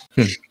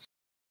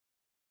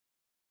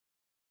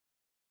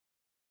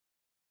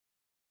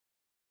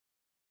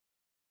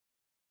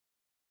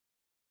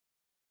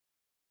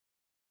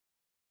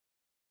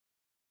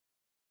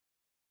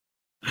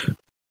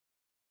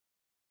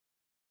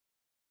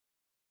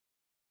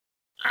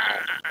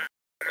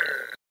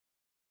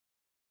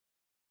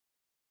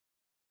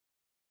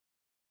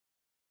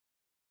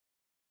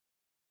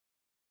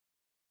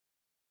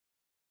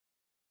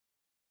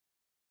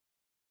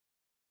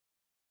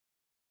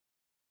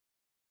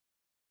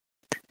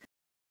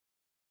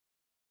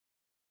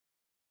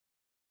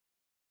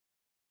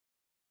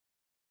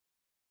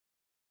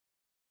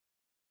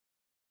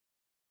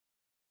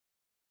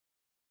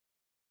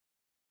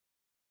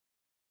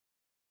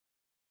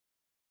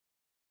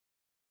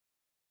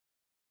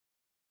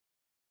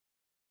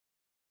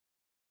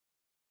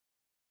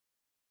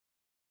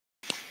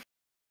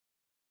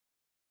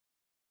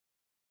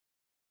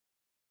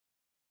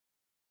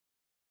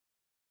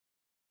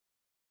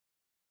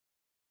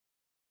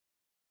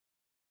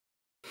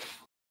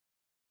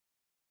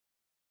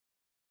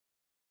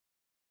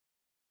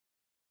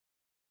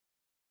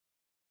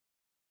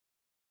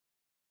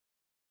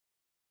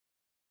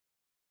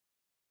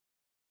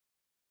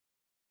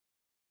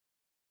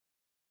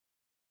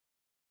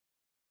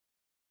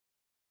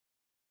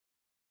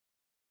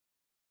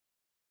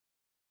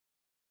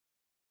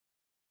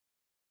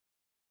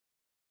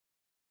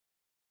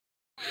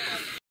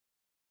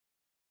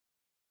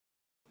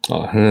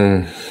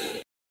 Oh,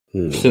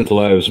 Synth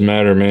lives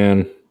matter,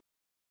 man.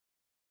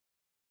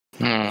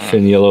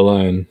 Thin yellow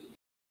line.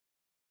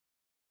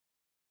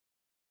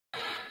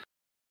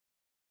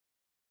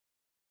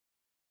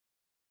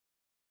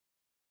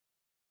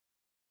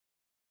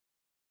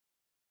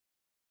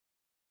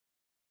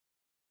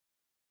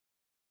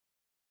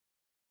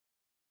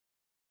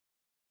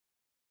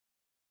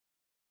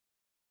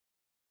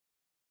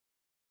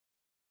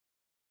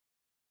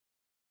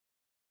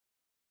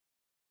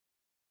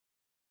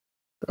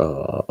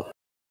 Oh.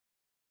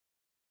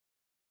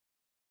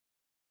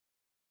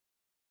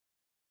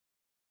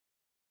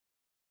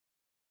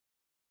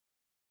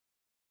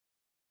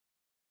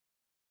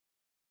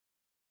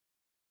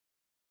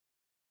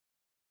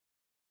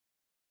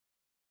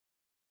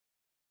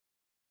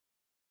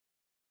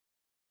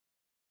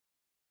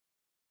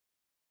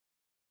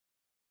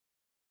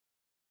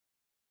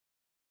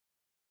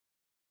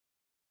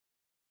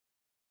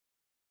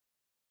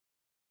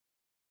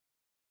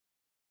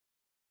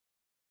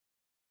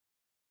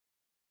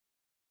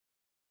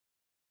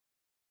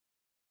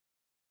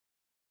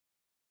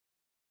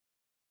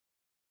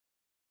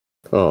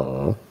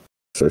 Oh.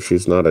 So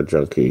she's not a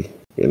junkie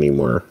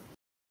anymore.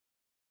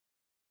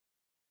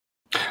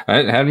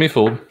 It had me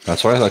fooled.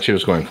 That's what I thought she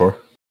was going for.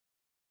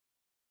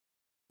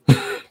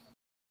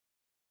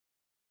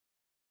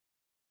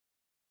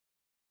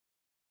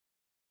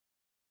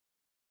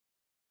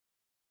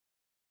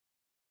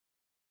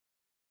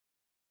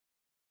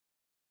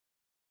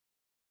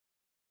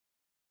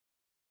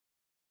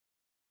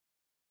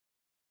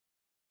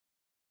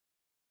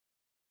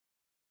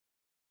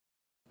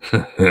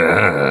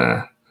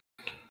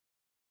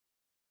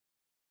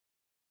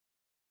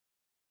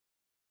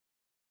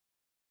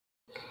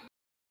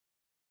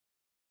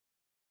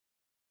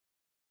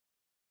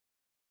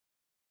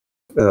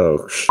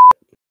 Oh, shit.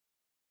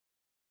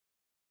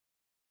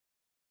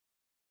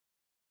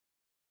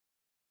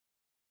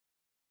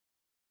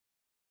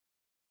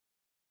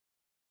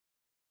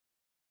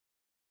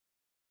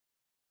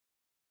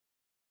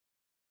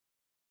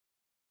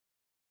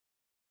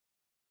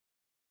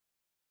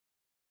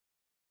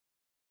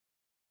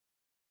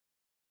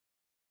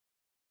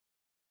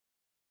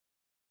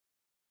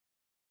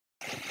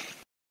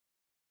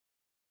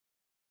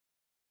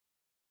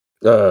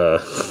 Uh.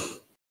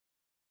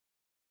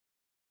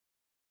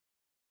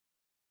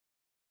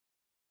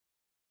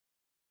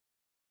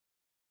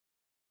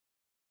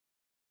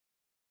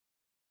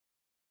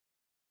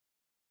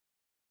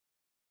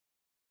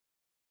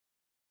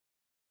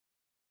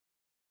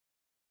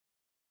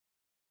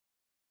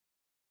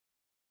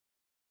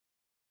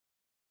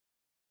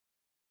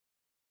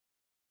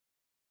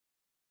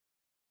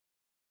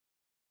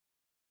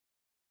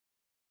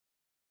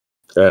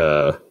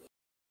 Uh.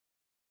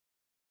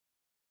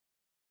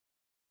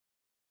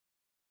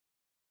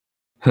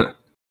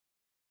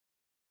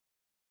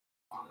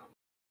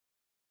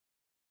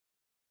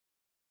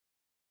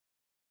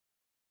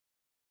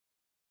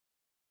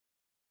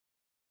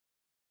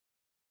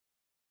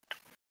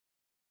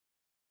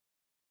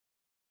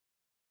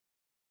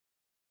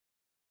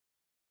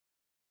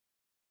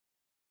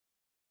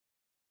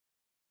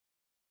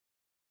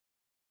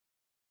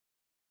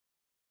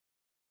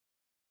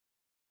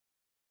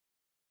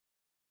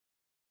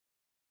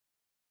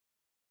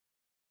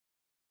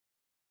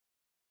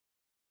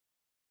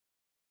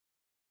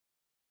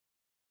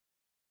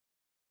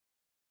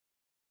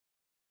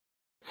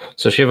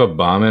 So she have a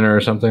bomb in her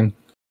or something?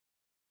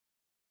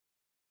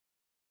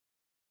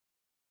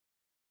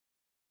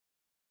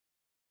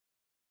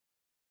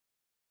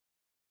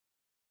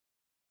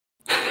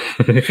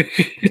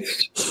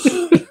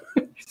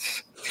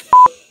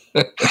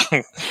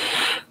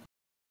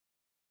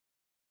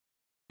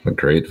 A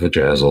great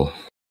vajazzle.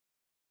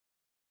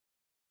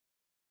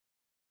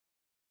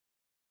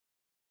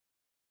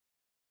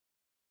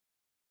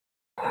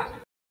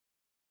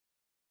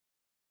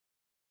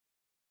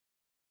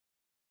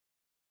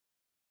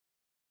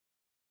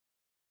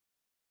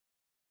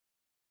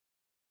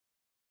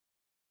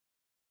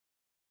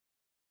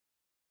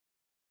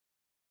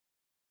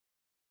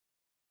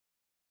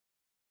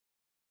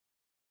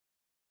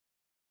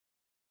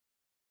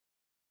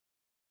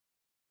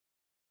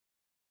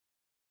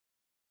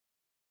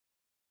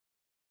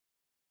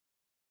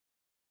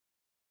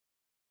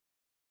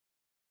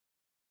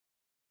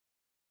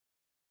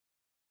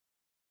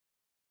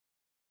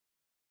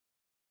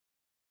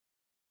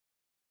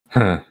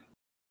 Huh.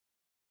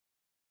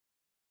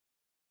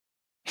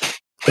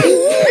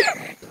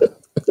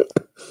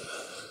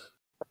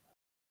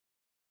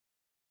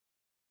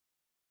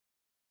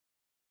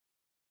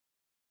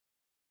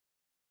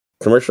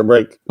 Commercial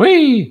break.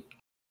 Whee!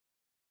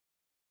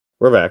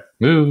 We're back.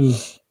 Ooh.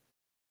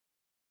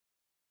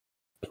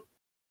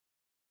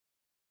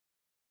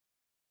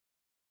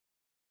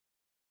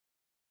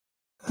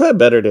 Had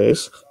better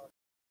days.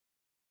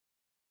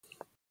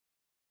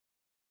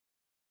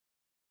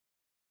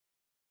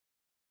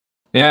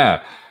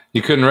 Yeah,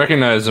 you couldn't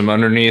recognize him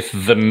underneath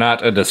the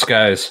not a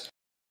disguise.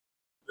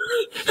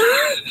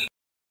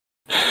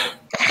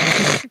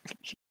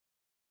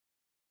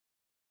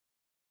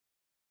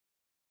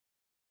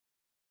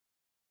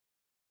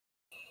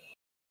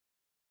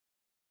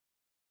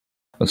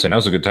 Let's say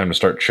now's a good time to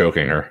start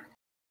choking her.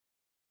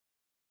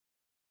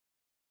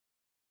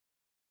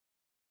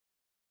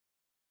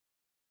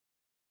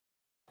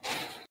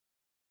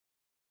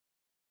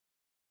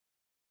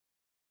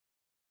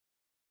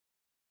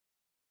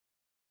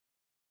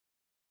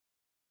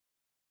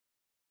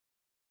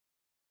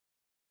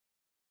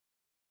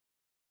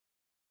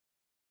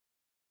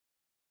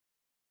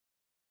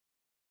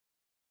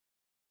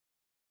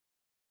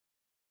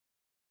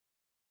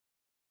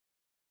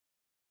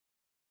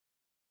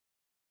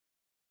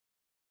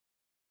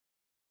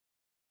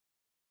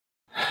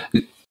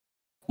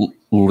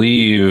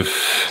 Leave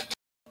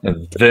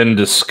and then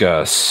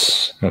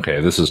discuss.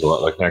 Okay, this is a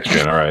lot like next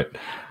gen. All right.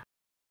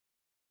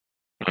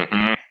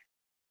 Mm-hmm.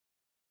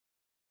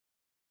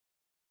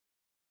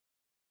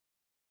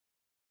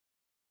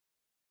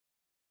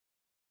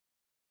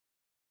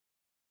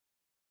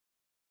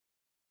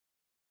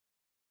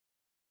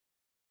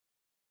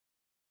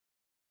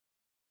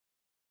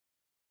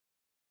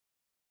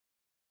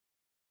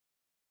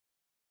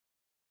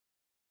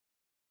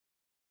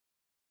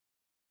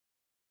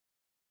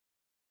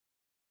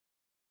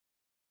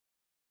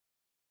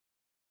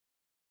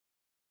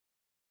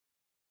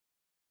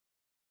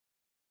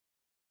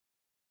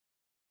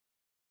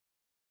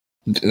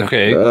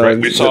 Okay, right.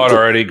 We saw it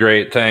already.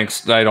 Great,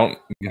 thanks. I don't.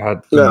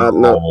 God,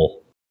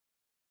 No.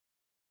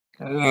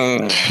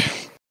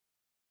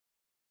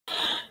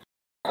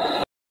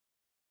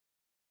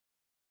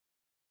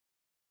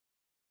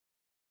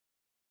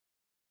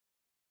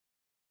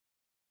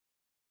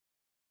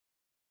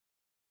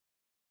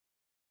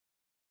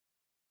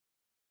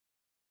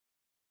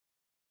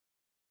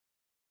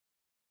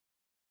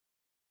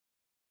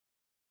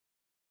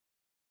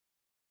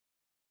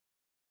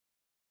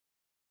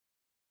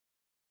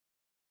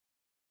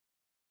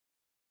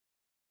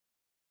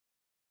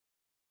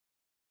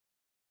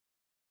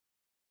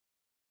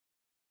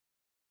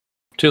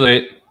 Too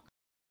late.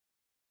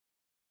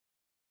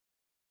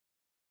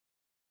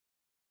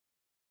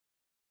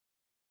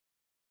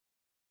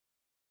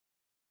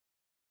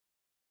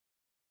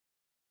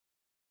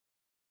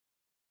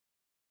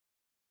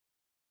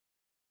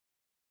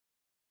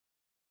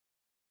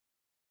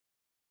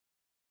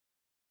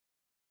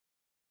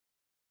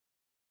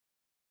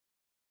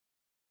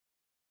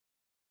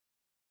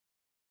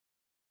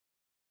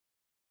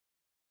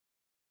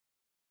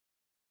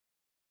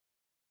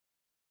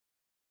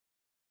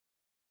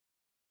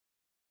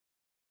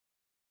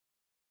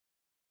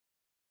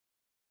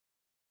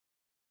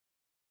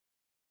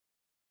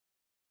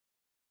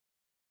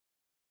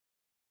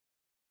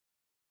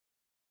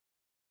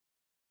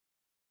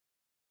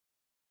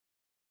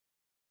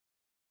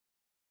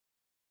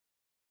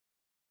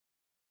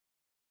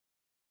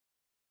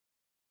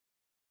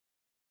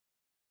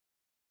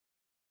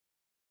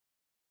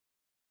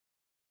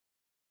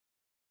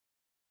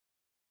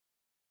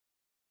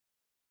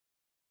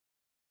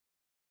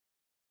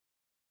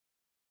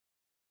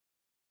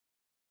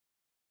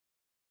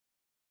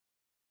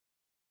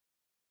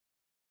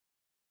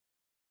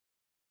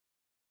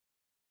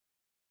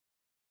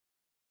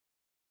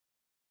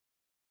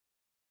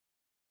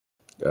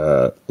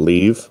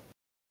 Leave.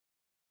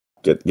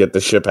 Get the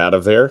ship out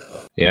of there.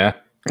 Yeah.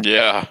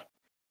 Yeah.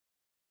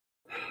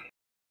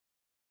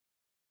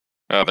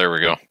 Oh, there we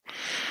go.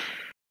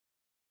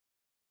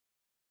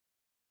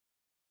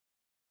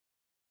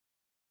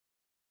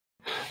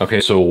 Okay,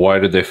 so why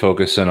did they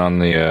focus in on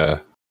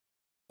the?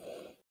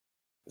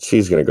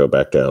 She's gonna go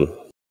back down.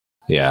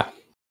 Yeah.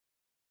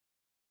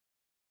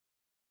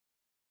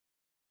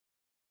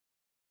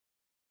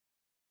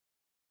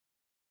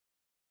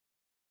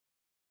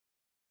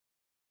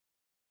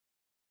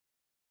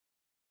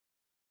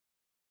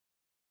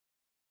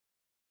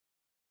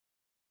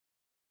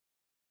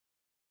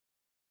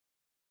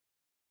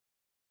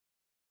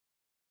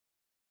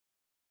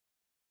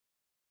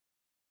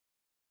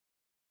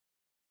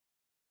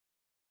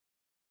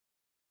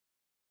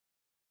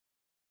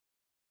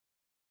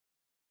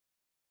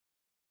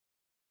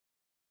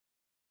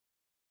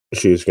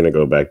 She's gonna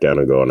go back down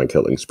and go on a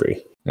killing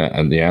spree.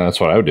 Yeah,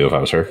 that's what I would do if I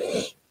was her.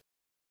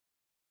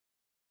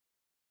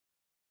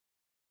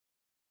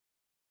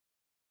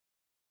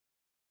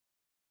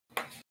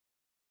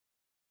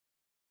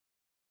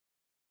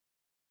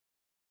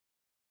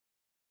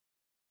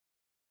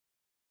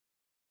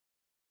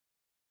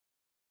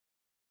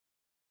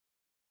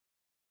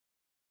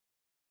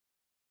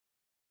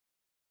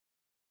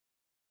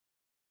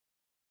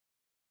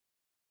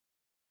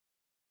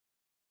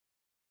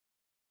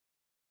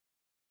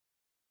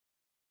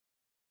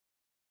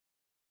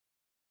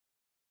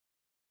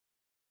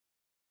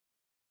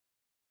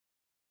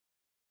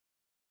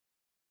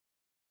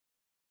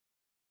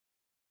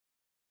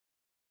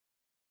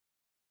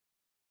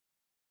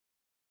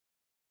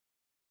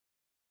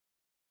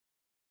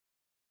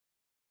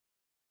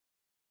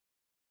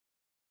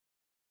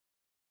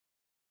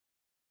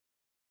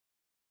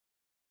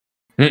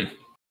 Hmm.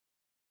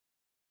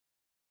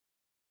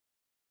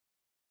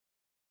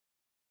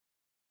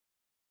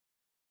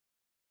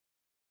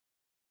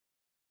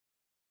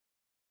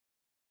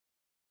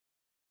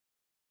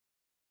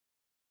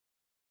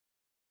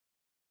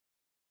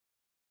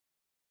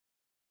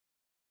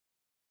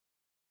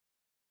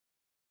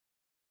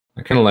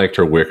 I kind of liked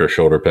her wicker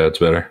shoulder pads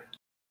better.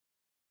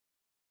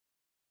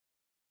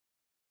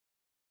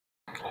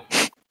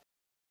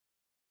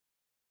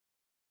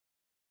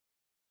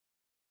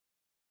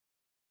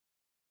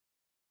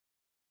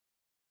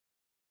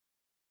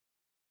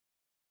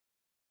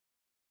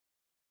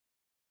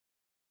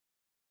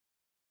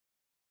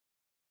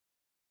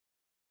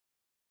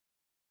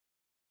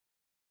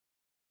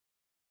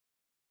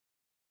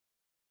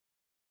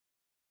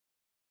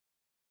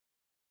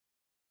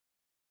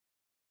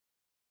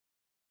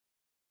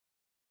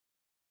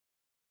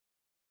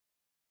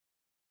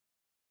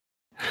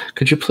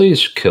 Could you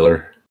please kill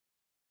her?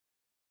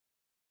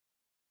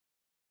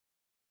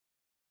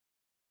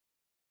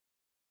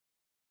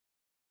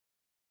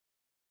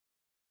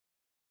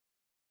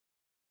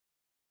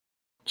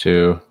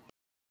 Two.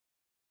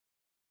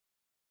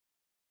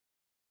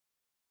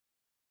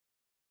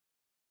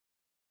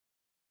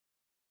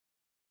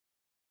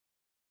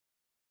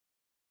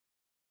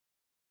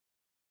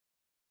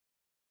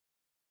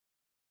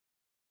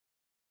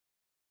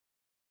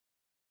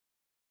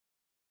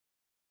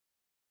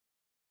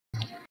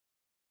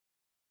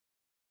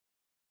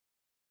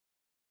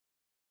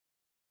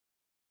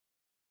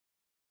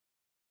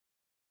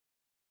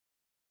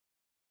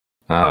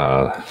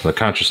 The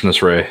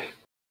consciousness ray.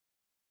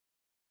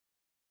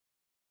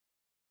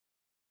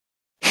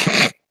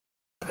 I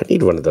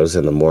need one of those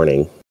in the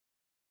morning.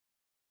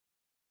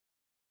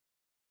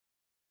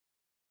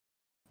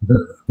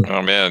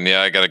 Oh man,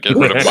 yeah, I gotta get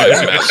rid of my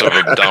massive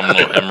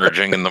abdominal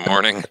hemorrhaging in the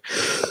morning.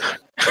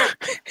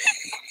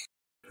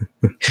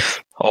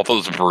 All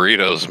those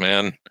burritos,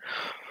 man.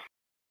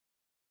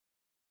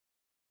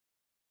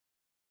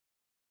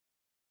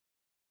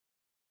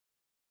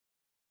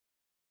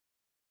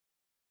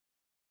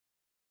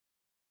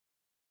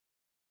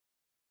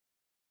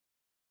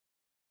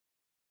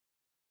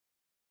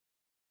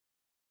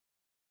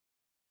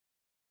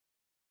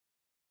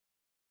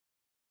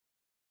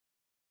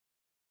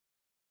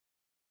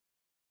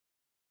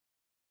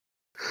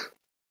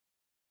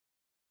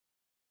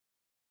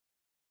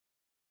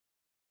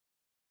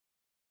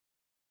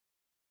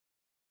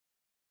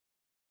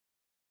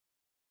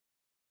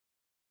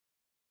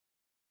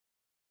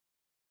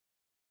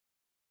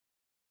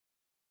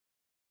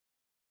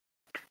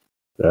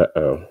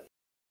 Uh-oh.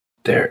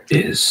 There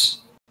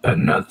is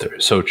another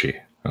Sochi.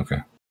 Okay.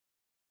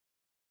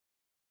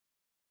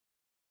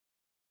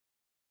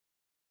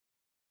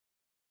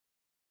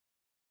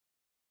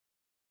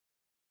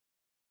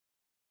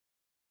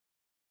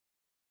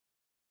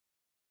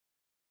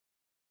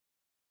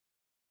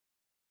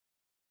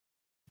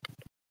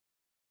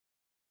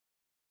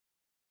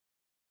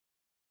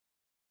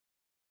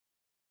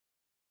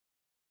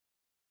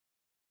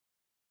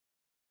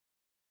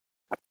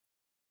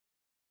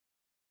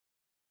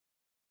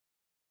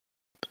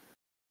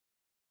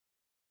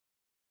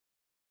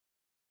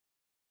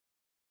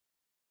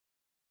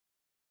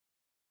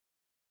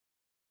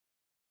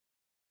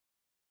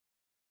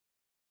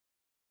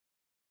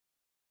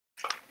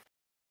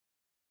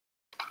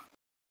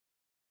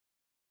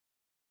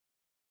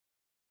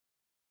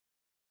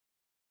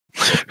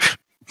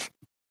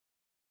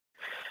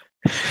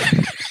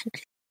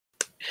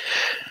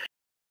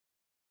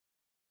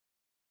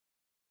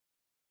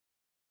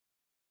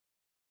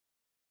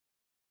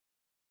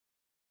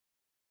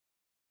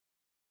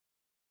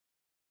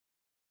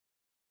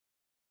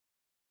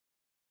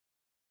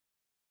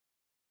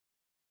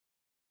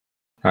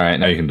 All right,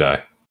 now you can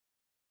die.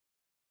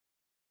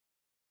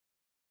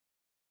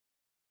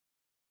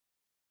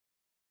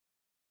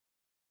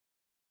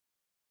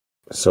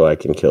 So I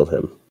can kill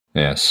him.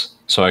 Yes.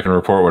 So I can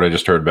report what I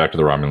just heard back to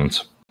the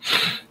Romulans.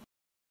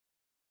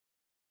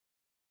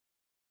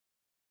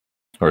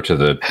 Or to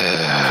the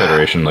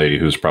Federation lady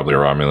who's probably a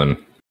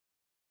Romulan.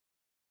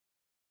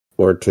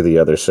 Or to the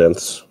other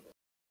sense.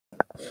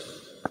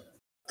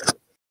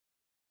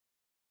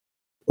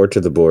 Or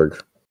to the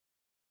Borg.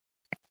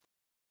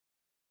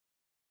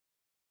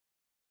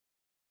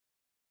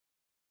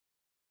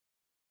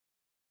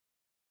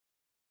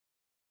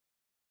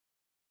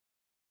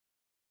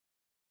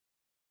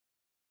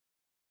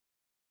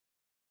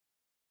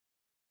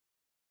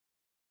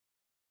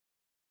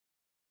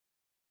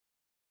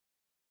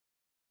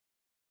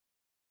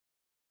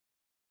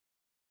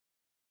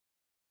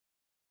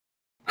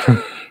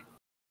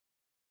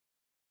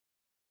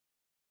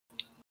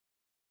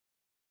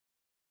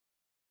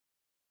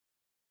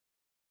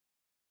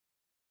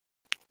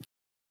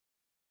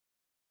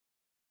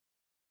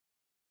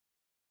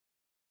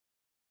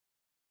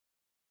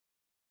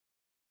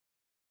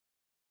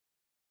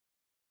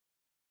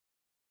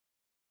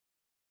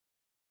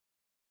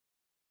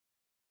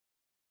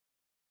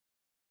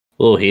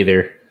 Oh, hey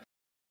there.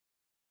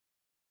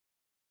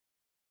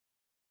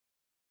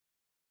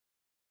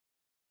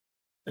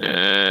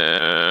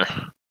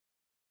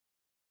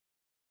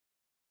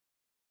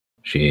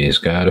 She's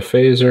got a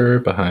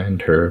phaser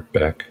behind her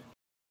back.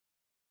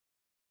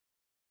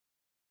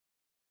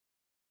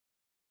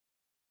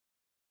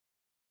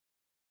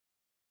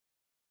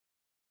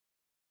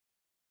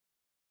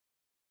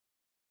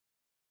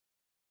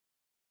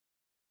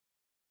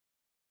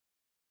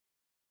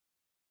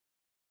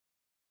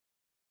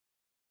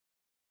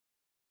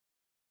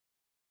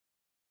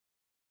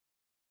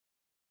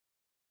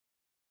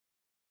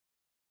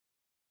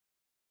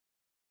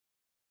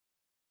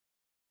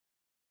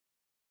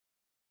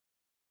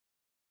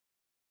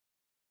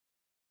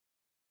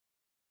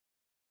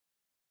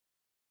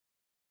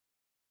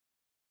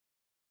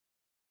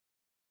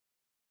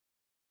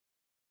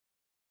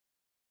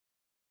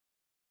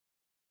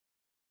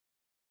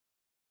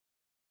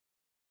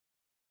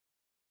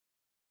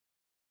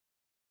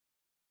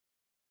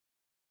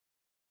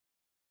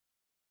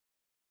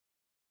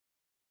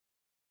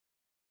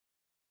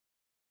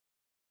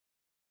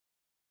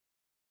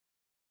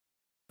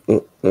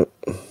 Yep.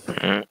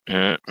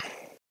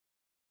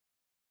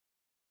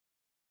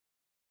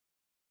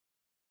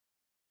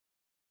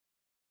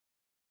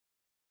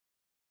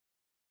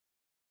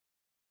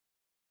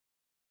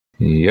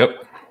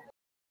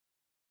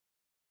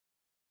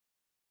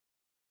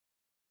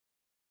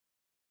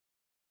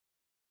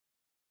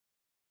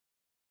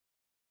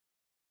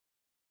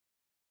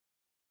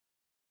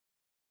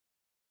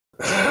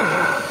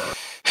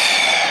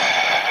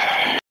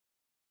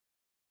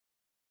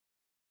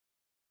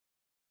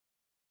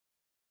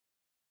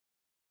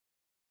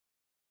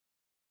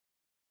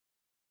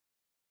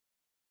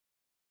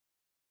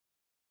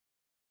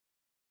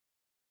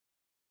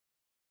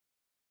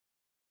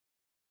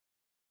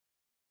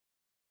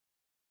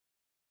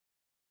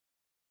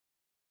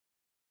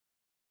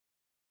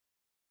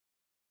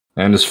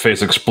 And his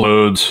face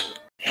explodes.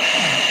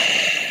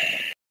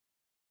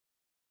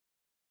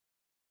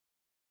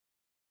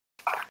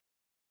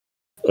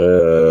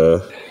 Okay.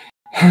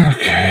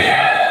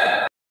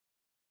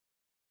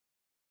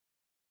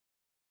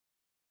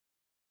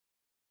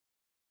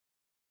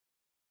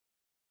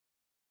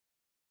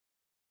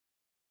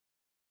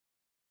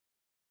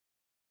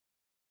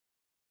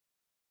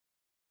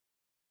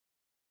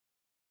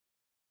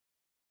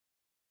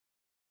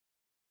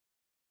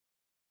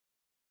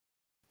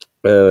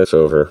 It's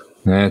over.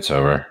 It's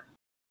over.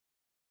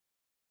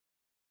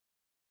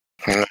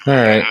 All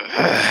right.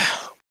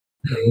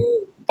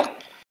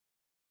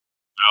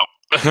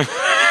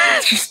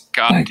 Just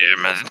God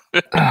damn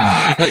it.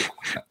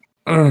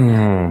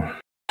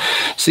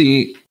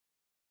 See,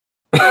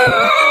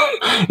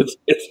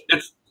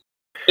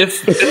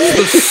 it's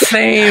the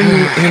same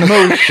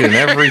emotion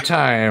every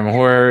time,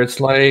 where it's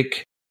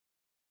like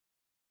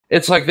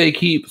they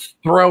keep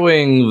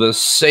throwing the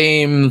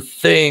same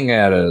thing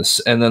at us,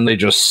 and then they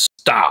just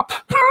stop.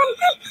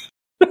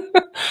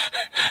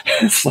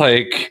 It's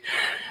like,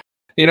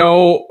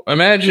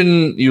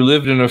 imagine you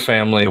lived in a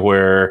family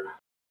where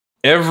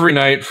every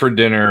night for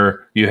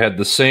dinner you had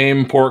the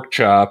same pork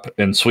chop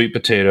and sweet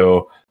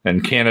potato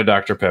and can of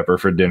Dr. Pepper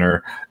for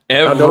dinner.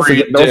 Don't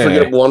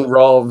forget one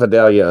raw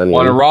Vidalia onion.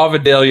 One raw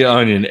Vidalia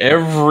onion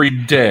every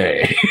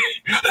day.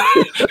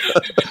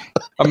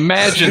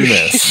 Imagine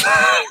this,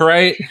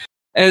 right?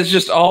 And it's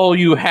just all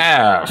you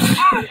have.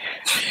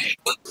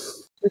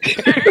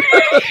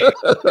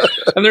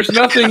 And there's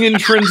nothing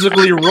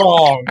intrinsically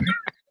wrong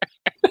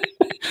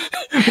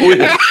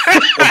with a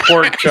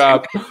pork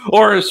chop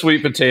or a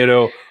sweet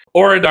potato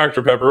or a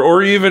Dr. Pepper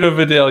or even a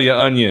Vidalia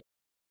onion.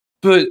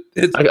 But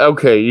it's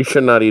okay, you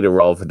should not eat a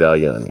raw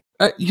Vidalia onion.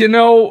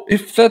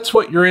 If that's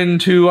what you're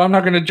into, I'm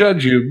not going to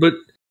judge you, but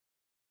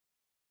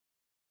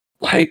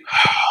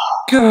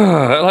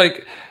God,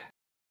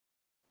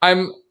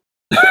 I'm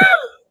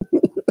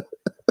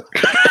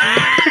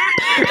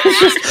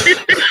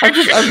I'm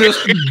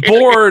just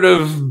bored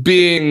of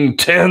being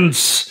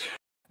tense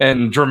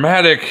and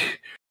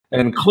dramatic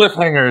and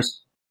cliffhangers.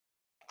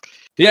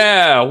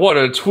 Yeah, what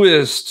a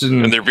twist.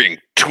 And there being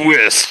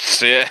twists,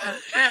 yeah.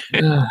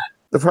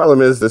 The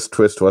problem is this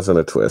twist wasn't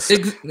a twist.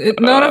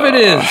 None of it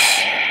is.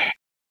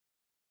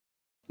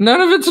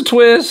 None of it's a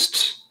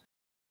twist.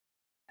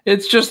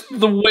 It's just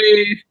the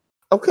way...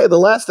 Okay, the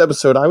last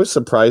episode, I was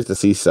surprised to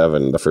see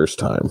 7 the first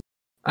time.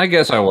 I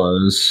guess I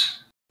was.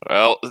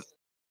 Well,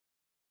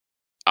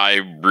 I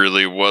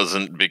really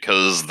wasn't,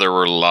 because there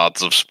were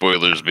lots of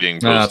spoilers being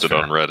posted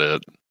on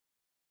Reddit.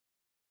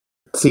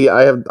 See,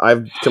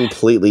 I've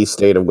completely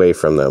stayed away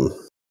from them.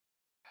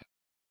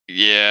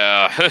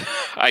 Yeah,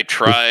 I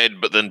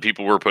tried, but then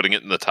people were putting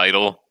it in the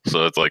title,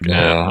 so it's like,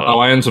 yeah.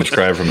 I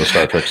unsubscribed from the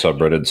Star Trek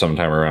subreddit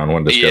sometime around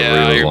when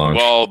Discovery was launched.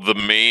 Well, the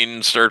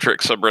main Star Trek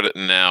subreddit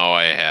now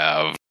I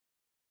have,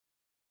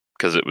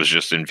 because it was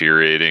just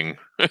infuriating.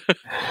 Okay,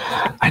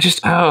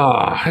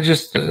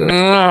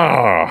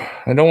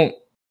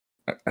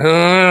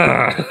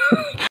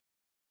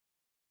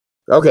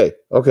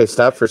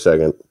 stop for a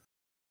second.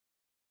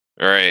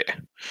 All right.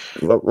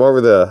 What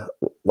were the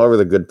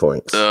good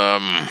points?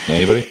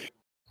 Anybody?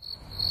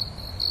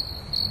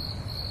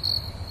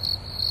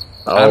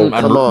 Oh,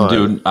 come on,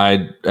 dude!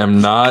 I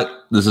am not.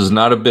 This is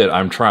not a bit.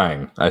 I'm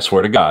trying. I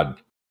swear to God.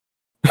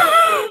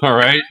 All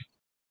right.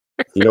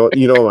 No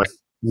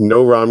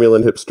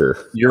Romulan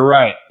hipster. You're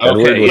right.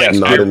 Edward was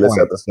not in this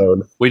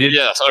episode. We did.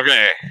 Yes.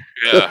 Okay.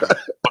 Yeah.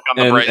 Look on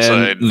the bright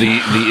side.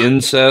 The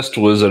incest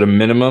was at a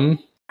minimum.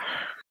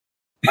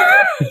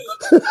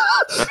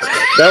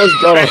 That was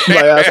brought up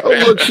my ass. Oh,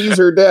 look, she's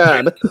her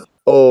dad.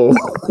 Oh.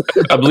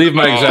 I believe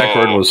my exact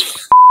word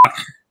was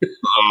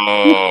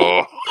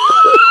oh.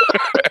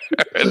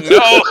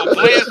 No,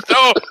 please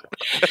don't.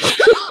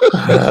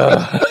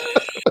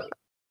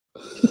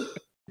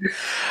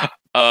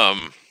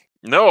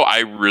 No, I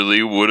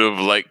really would have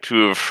liked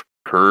to have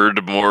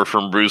heard more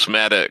from Bruce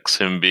Maddox,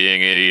 him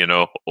being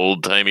a,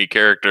 old-timey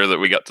character that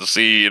we got to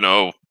see,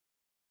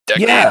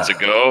 decades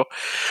ago.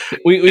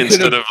 We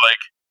instead of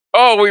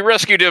oh, we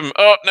rescued him.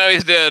 Oh, now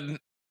he's dead.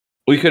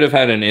 We could have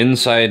had an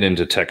insight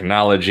into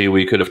technology.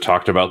 We could have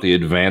talked about the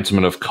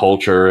advancement of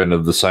culture and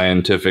of the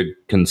scientific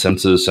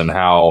consensus and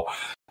how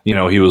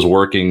he was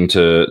working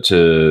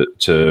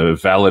to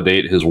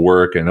validate his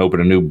work and open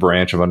a new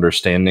branch of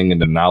understanding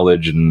into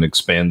knowledge and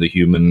expand the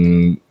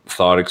human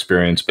thought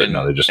experience. But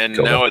no, they just and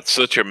killed now him. it's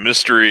such a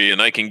mystery,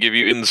 and I can give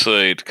you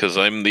insight because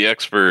I'm the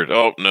expert.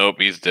 Oh nope,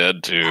 he's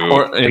dead too.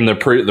 Or in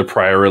the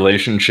prior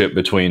relationship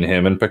between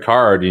him and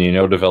Picard,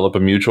 develop a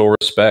mutual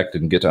respect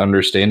and get to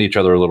understand each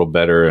other a little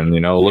better, and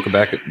look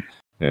back at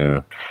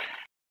yeah.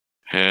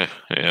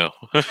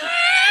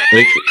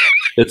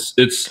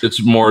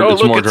 It's more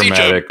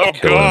dramatic. Oh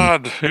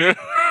God.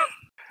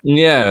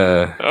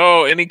 Yeah.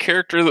 Oh, any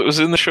character that was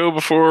in the show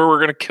before, we're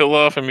gonna kill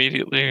off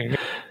immediately.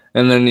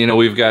 And then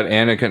we've got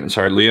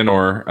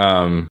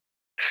Leonor.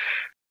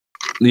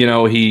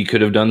 He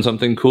could have done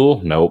something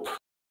cool. Nope.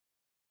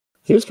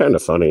 He was kind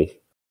of funny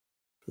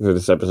for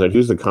this episode. He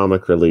was the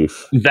comic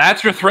relief.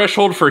 That's your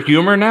threshold for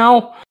humor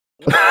now?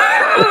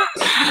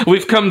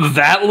 We've come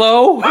that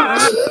low?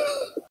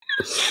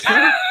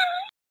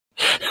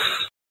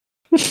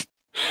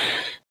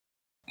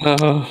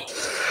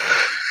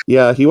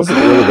 Yeah, he wasn't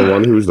really the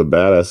one who was the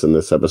badass in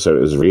this episode.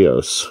 It was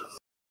Rios.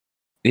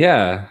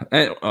 Yeah.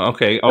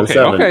 Okay.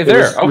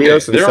 There. Okay,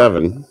 Rios and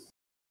Seven.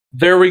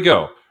 There we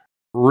go.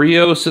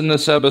 Rios in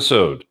this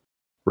episode.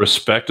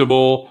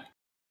 Respectable,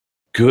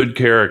 good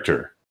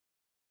character.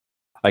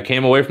 I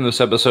came away from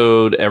this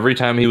episode, every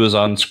time he was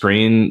on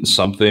screen,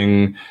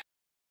 something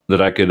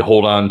that I could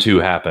hold on to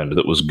happened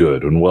that was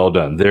good and well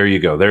done. There you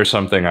go. There's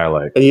something I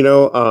like.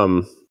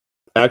 And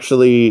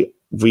actually,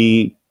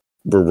 we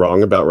were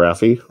wrong about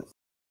Raffi.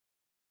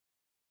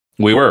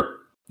 We were.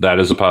 That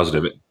is a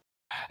positive.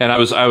 And I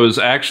was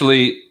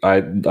actually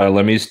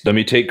let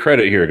me take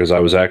credit here, because I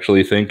was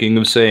actually thinking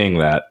of saying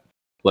that,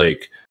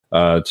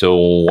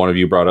 till one of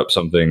you brought up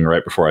something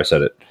right before I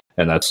said it,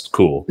 and that's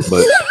cool.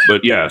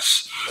 But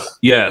yes,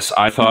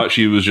 I thought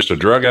she was just a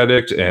drug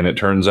addict, and it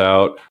turns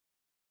out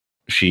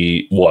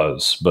she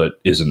was, but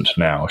isn't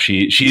now.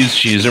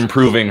 She's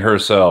improving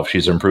herself.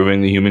 She's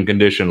improving the human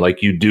condition,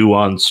 like you do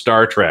on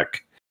Star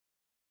Trek.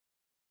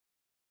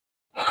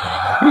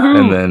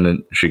 And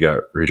then she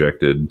got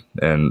rejected,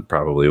 and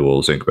probably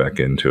will sink back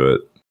into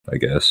it, I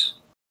guess.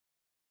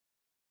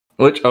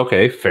 Which,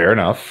 okay, fair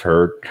enough.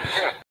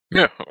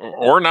 Yeah,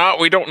 or not,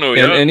 we don't know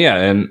yet.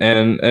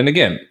 And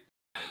again,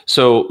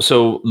 so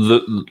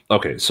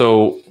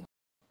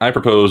I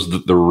propose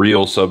that the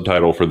real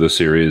subtitle for this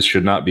series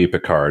should not be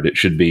Picard. It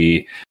should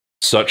be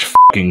Such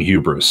Fucking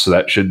Hubris.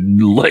 That should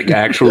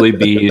actually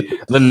be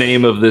the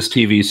name of this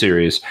TV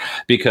series,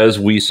 because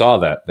we saw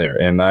that there,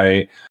 and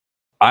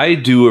I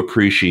do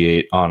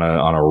appreciate on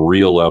a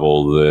real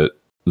level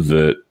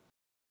that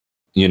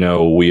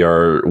we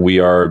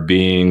are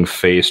being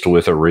faced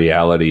with a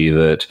reality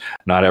that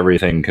not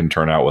everything can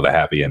turn out with a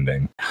happy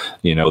ending.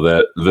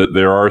 That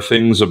there are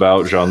things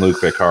about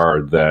Jean-Luc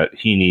Picard that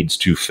he needs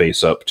to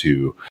face up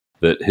to,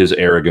 that his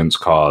arrogance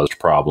caused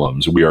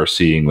problems. We are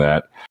seeing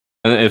that.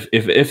 And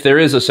if there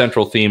is a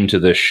central theme to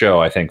this show,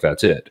 I think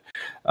that's it.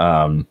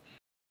 And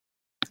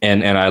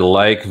I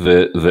like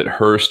that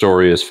her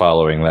story is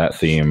following that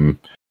theme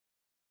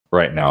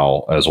right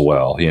now as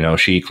well.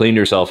 She cleaned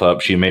herself up,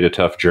 she made a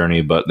tough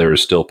journey, but there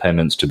is still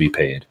penance to be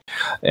paid.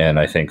 And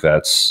I think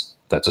that's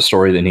a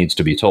story that needs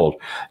to be told.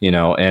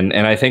 And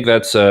I think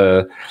that's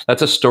a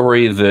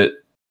story that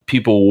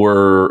people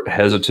were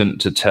hesitant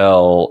to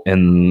tell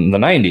in the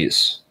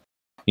 90s.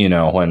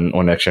 When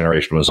Next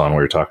Generation was on, we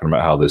were talking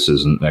about how this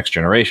isn't Next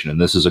Generation, and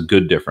this is a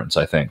good difference,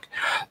 I think,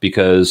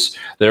 because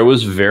there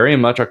was very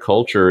much a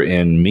culture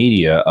in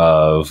media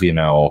of,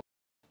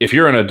 if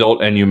you're an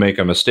adult and you make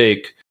a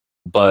mistake,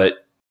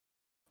 but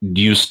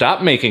you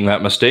stop making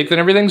that mistake, then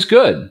everything's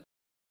good.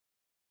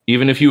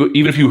 Even if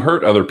you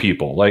hurt other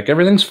people,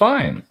 everything's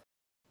fine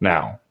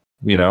now.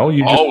 All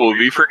will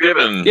be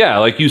forgiven.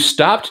 Yeah, you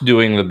stopped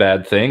doing the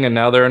bad thing, and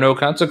now there are no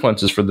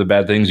consequences for the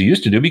bad things you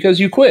used to do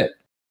because you quit.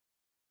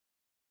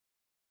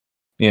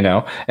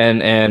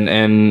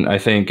 And I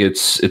think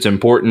it's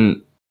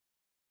important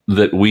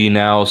that we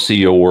now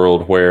see a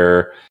world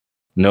where,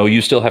 no,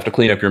 you still have to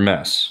clean up your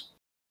mess,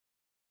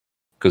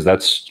 because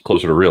that's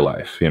closer to real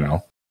life,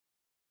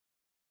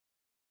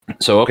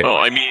 So, okay.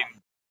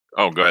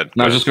 Well, go ahead.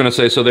 I was just going to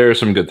say, so there are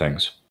some good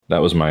things.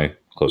 That was my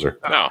closer.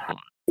 No.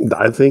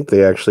 I think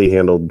they actually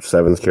handled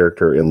Seven's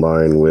character in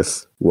line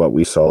with what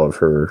we saw of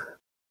her.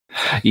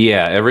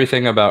 Yeah,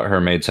 everything about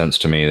her made sense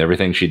to me.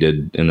 Everything she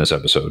did in this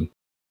episode.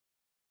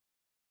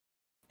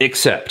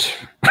 Except.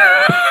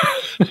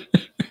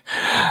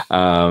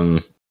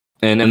 And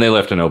they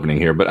left an opening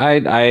here, but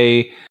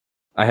I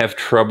have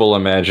trouble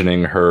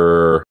imagining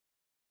her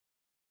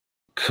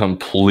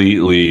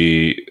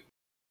completely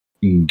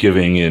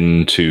giving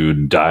in to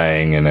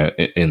dying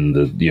in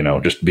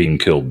the just being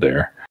killed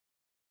there.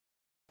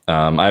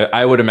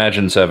 I would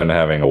imagine Seven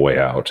having a way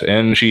out,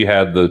 and she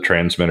had the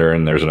transmitter,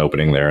 and there's an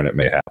opening there, and it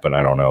may happen.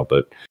 I don't know,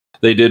 but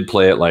they did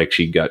play it like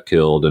she got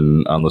killed,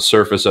 and on the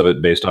surface of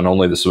it, based on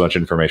only this much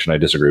information, I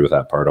disagree with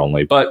that part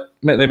only. But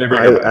they may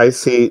bring it back. I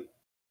see.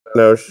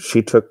 No,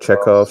 she took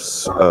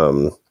Chekhov's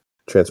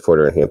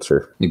transporter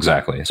enhancer.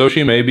 Exactly. So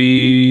she may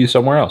be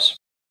somewhere else.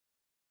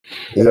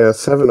 Yeah,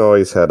 Seven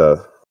always had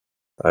a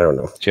I don't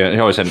know. She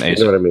always had an ace.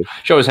 You know what I mean?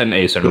 She always had an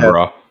ace in her Yeah.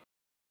 bra.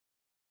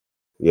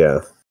 Yeah.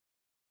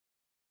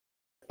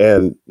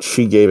 And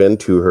she gave in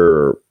to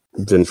her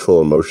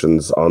vengeful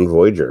emotions on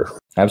Voyager.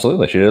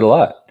 Absolutely, she did a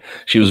lot.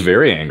 She was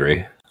very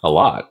angry, a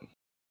lot.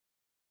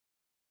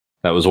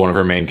 That was one of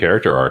her main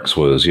character arcs.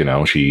 Was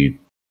she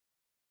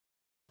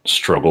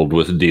struggled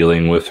with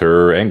dealing with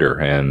her anger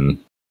and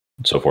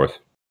so forth.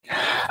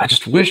 I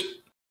just wish.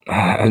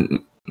 I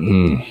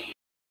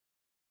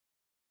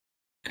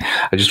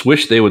just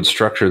wish they would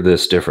structure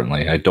this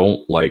differently. I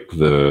don't like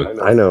the.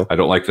 I know. I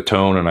don't like the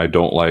tone, and I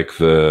don't like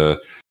the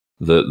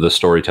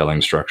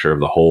storytelling structure of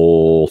the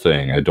whole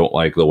thing. I don't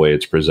like the way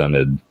it's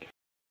presented,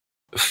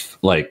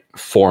 like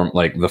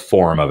the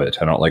form of it.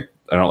 I don't like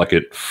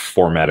it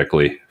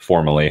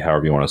formally,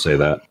 however you want to say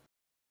that.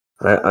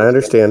 I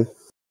understand.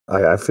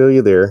 I feel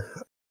you there.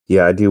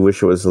 Yeah, I do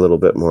wish it was a little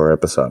bit more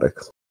episodic.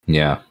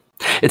 Yeah,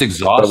 it's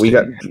exhausting.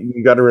 But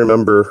you got to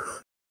remember,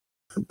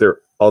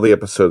 all the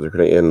episodes are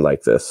going to end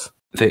like this.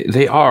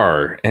 They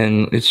are,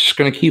 and it's just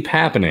going to keep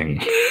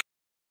happening.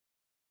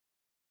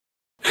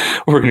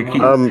 We're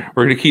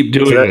gonna keep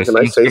doing this.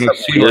 It's gonna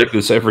feel like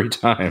this every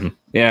time.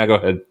 Yeah, go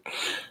ahead.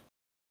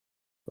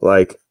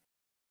 Like,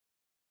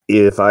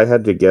 if I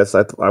had to guess,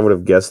 I would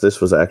have guessed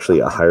this was actually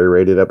a higher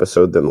rated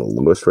episode than the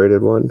lowest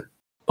rated one.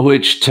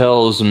 Which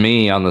tells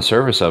me, on the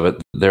surface of it,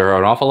 there are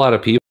an awful lot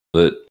of people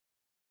that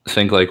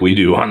think like we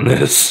do on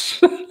this.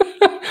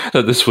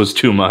 That this was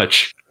too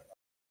much.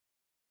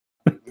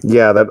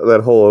 Yeah,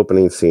 that whole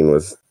opening scene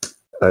was.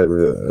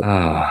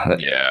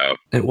 Yeah,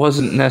 it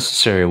wasn't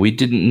necessary. We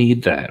didn't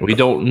need that. We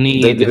don't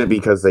need. They did it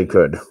because they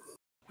could.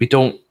 We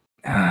don't.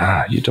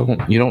 You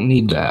don't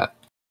need that.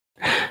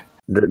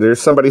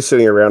 There's somebody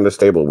sitting around this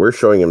table. We're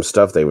showing him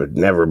stuff they would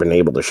never been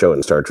able to show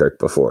in Star Trek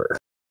before.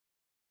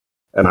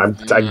 And I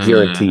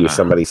guarantee you,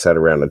 somebody sat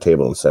around a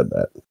table and said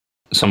that.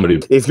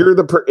 Somebody. If you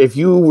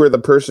were the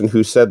person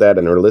who said that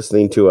and are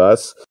listening to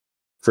us,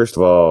 first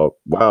of all,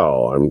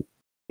 wow, I'm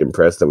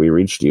impressed that we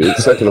reached you.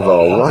 Second of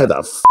all, why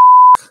the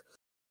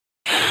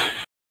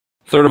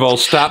Third of all,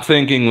 stop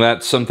thinking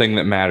that's something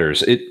that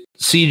matters.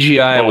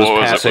 CGI was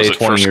passé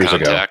 20 years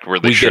ago. Where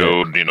they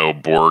showed,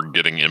 Borg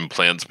getting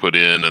implants put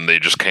in, and they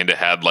just kind of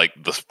had like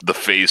the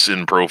face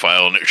in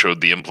profile, and it showed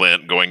the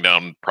implant going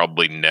down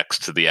probably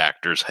next to the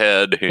actor's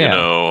head. You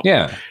know,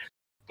 yeah.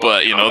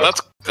 But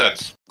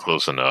that's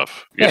close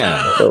enough.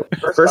 Yeah. So,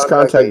 First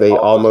Contact, they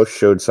almost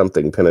showed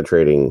something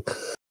penetrating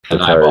an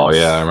eyeball.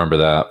 Yeah, I remember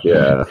that.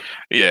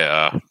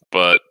 Yeah,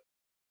 but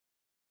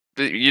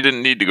you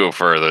didn't need to go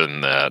further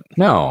than that.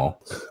 No.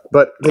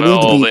 But they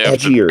need to be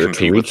edgier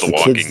to reach the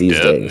kids these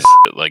days.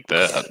 Like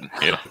that.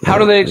 Yeah. How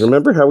do they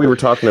remember how we were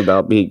talking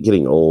about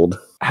getting old?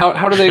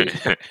 How do they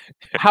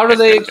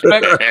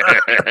expect?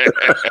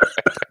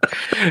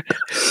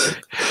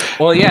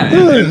 Well, yeah.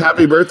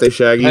 Happy birthday,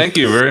 Shaggy. Thank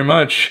you very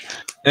much.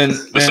 And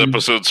this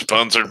episode's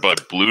sponsored by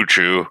Blue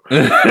Chew.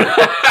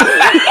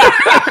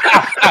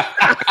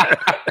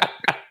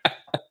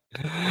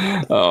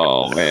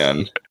 Oh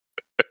man.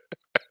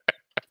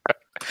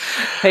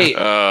 Hey,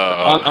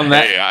 on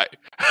that, hey,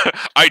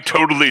 I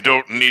totally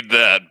don't need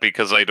that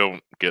because I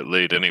don't get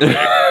laid anyway.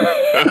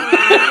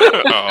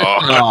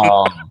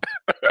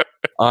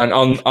 On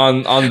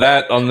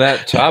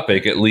that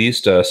topic, at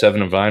least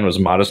Seven of Vine was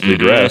modestly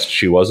dressed.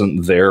 She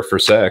wasn't there for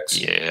sex.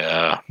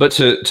 Yeah. But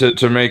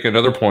to make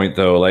another point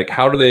though, like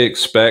how do they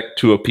expect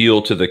to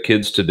appeal to the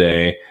kids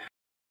today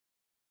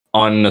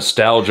on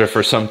nostalgia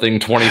for something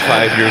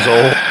 25 years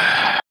old?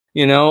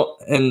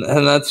 And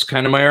that's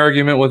kind of my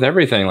argument with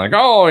everything. Like,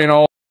 all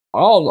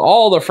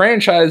the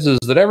franchises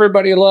that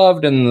everybody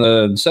loved in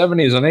the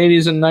 70s and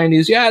 80s and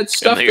 90s. Yeah, it's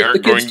stuff that the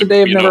kids today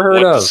have never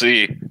heard of.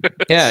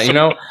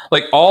 Yeah,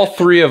 like all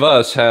three of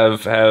us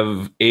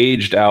have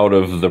aged out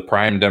of the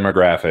prime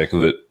demographic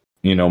that,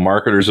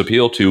 marketers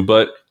appeal to,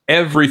 but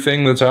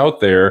everything that's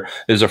out there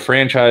is a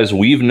franchise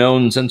we've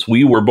known since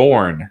we were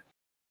born.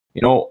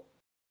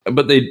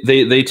 But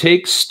they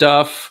take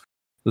stuff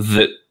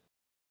that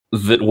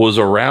was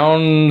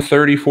around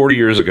 30, 40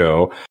 years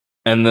ago,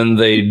 and then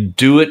they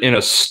do it in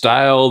a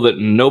style that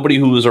nobody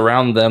who was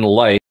around then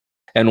liked,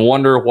 and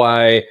wonder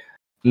why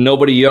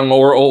nobody young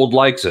or old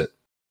likes it.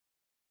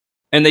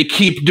 And they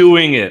keep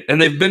doing it,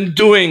 and they've been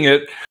doing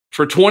it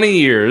for 20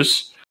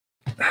 years.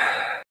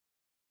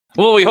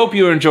 Well, we hope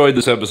you enjoyed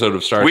this episode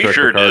of Star Trek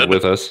Picard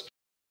with us.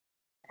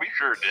 We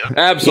sure did.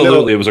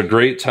 Absolutely. It was a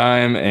great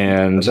time,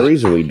 and the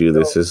reason we do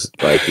this is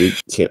like we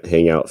can't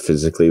hang out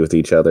physically with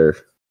each other.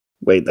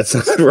 Wait, that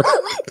sounds wrong.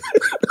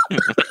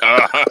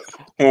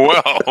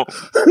 Well,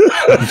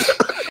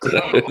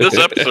 this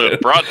episode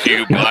brought to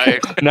you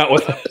by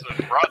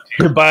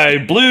by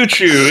Blue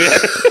Chew.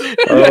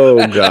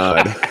 Oh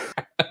God,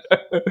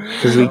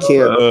 because we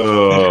can't.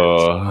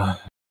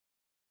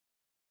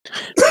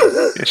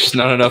 It's just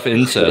not enough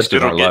incest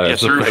in our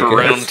lives. Through for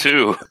round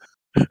 2.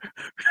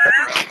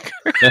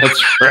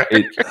 That's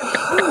right.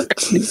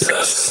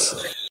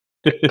 Jesus.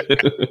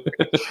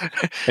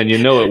 And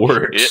it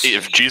works.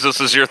 If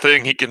Jesus is your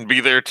thing, he can be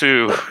there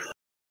too.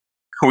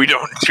 We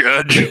don't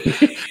judge.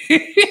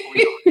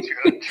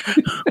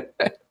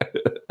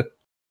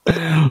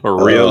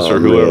 or Rios or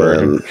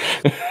whoever. Man.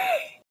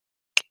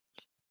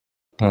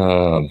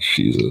 Oh,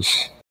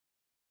 Jesus.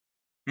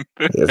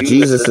 If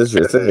Jesus is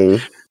your thing.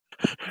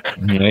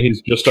 Yeah,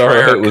 he's just Try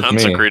alright our with me.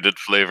 consecrated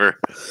flavor.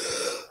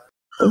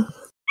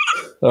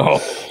 Oh.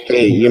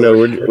 Hey, you know,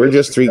 we're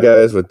just three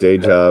guys with day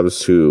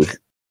jobs who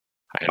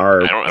I are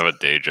don't have a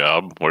day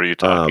job. What are you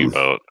talking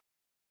about?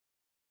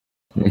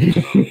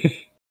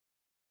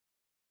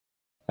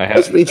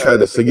 Let me try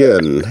this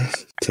again.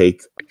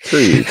 Take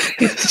 3.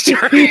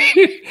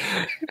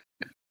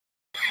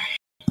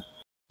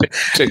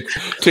 Take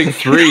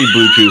 3,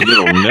 Blue Chews.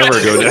 It'll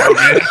never go down.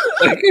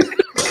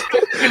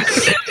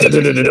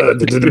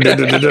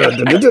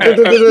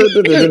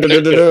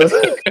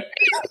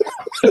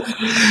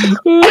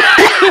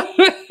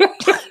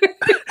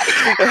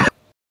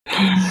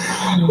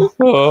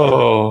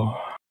 Oh.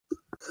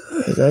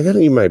 I got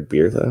any of my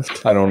beer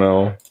left? I don't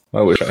know.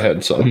 I wish I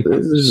had some.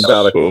 This is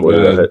about a So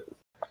quarter of bad. it.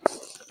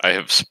 I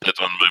have spit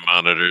on my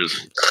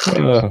monitors.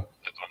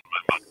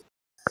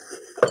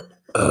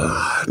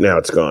 Now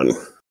it's gone.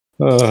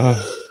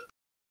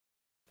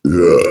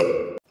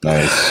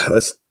 Nice.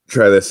 Let's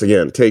try this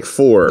again. Take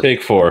 4.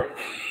 Take 4.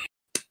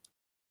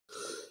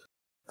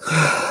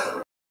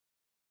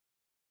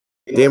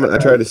 Damn it! I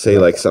tried to say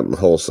like something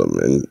wholesome,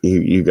 and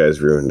you guys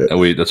ruined it.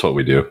 That's what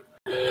we do.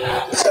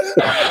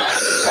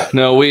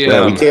 No, we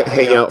can't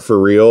hang out for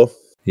real.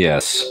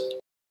 Yes.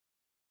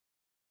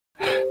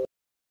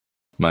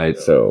 My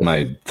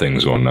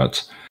thing's going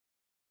nuts.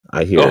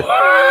 I hear.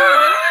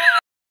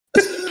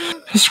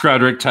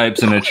 Scrodrick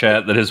types in a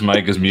chat that his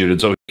mic is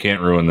muted, so he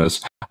can't ruin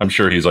this. I'm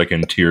sure he's like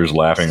in tears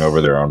laughing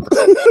over there on.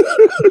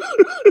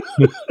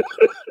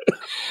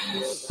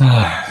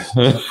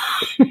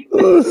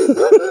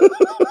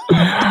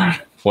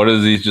 What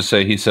does he just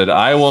say? He said,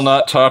 "I will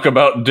not talk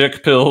about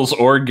dick pills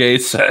or gay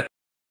sex."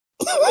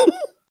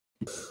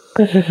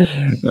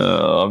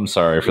 Oh, I'm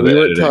sorry for that. We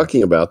weren't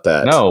talking about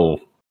that.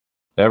 No,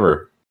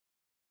 ever.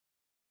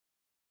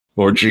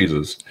 Lord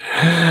Jesus.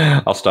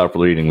 I'll stop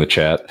reading the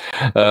chat.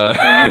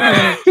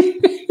 That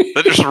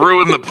just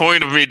ruined the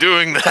point of me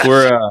doing that.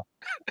 We're,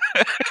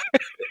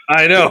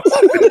 I know.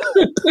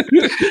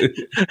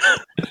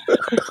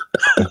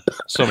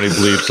 So many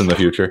bleeps in the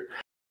future.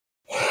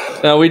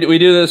 No, we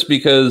do this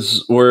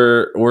because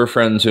we're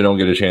friends who don't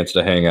get a chance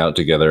to hang out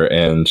together,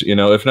 and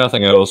if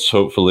nothing else,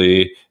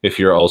 hopefully, if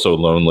you're also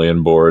lonely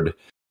and bored,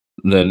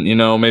 then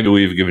maybe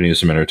we've given you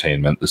some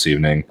entertainment this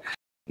evening.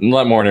 A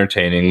lot more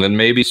entertaining than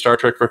maybe Star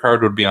Trek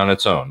Picard would be on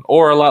its own,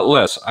 or a lot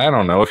less. I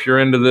don't know. If you're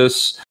into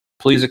this,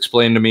 please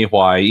explain to me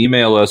why.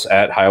 Email us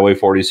at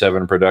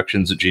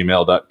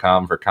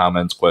highway47productions@gmail.com for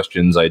comments,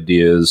 questions,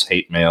 ideas,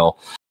 hate mail,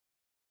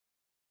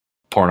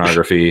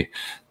 pornography,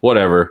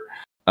 whatever.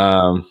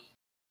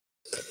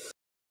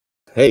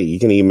 Hey, you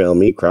can email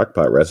me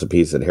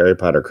crockpotrecipes at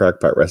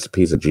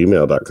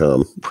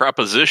harrypottercrockpotrecipes@gmail.com.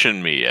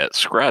 Proposition me at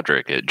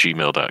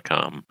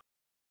Scrodrick@gmail.com.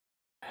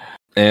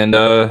 And,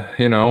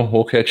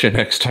 we'll catch you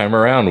next time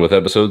around with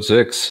episode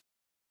 6.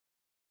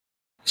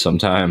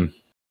 Sometime.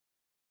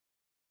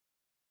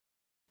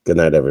 Good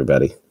night,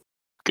 everybody.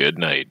 Good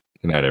night.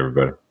 Good night,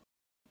 everybody.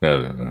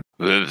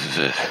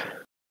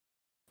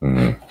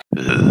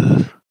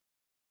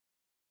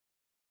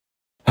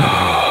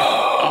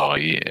 Oh,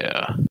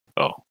 yeah.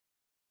 Oh.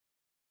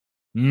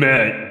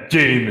 Matt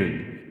Damon.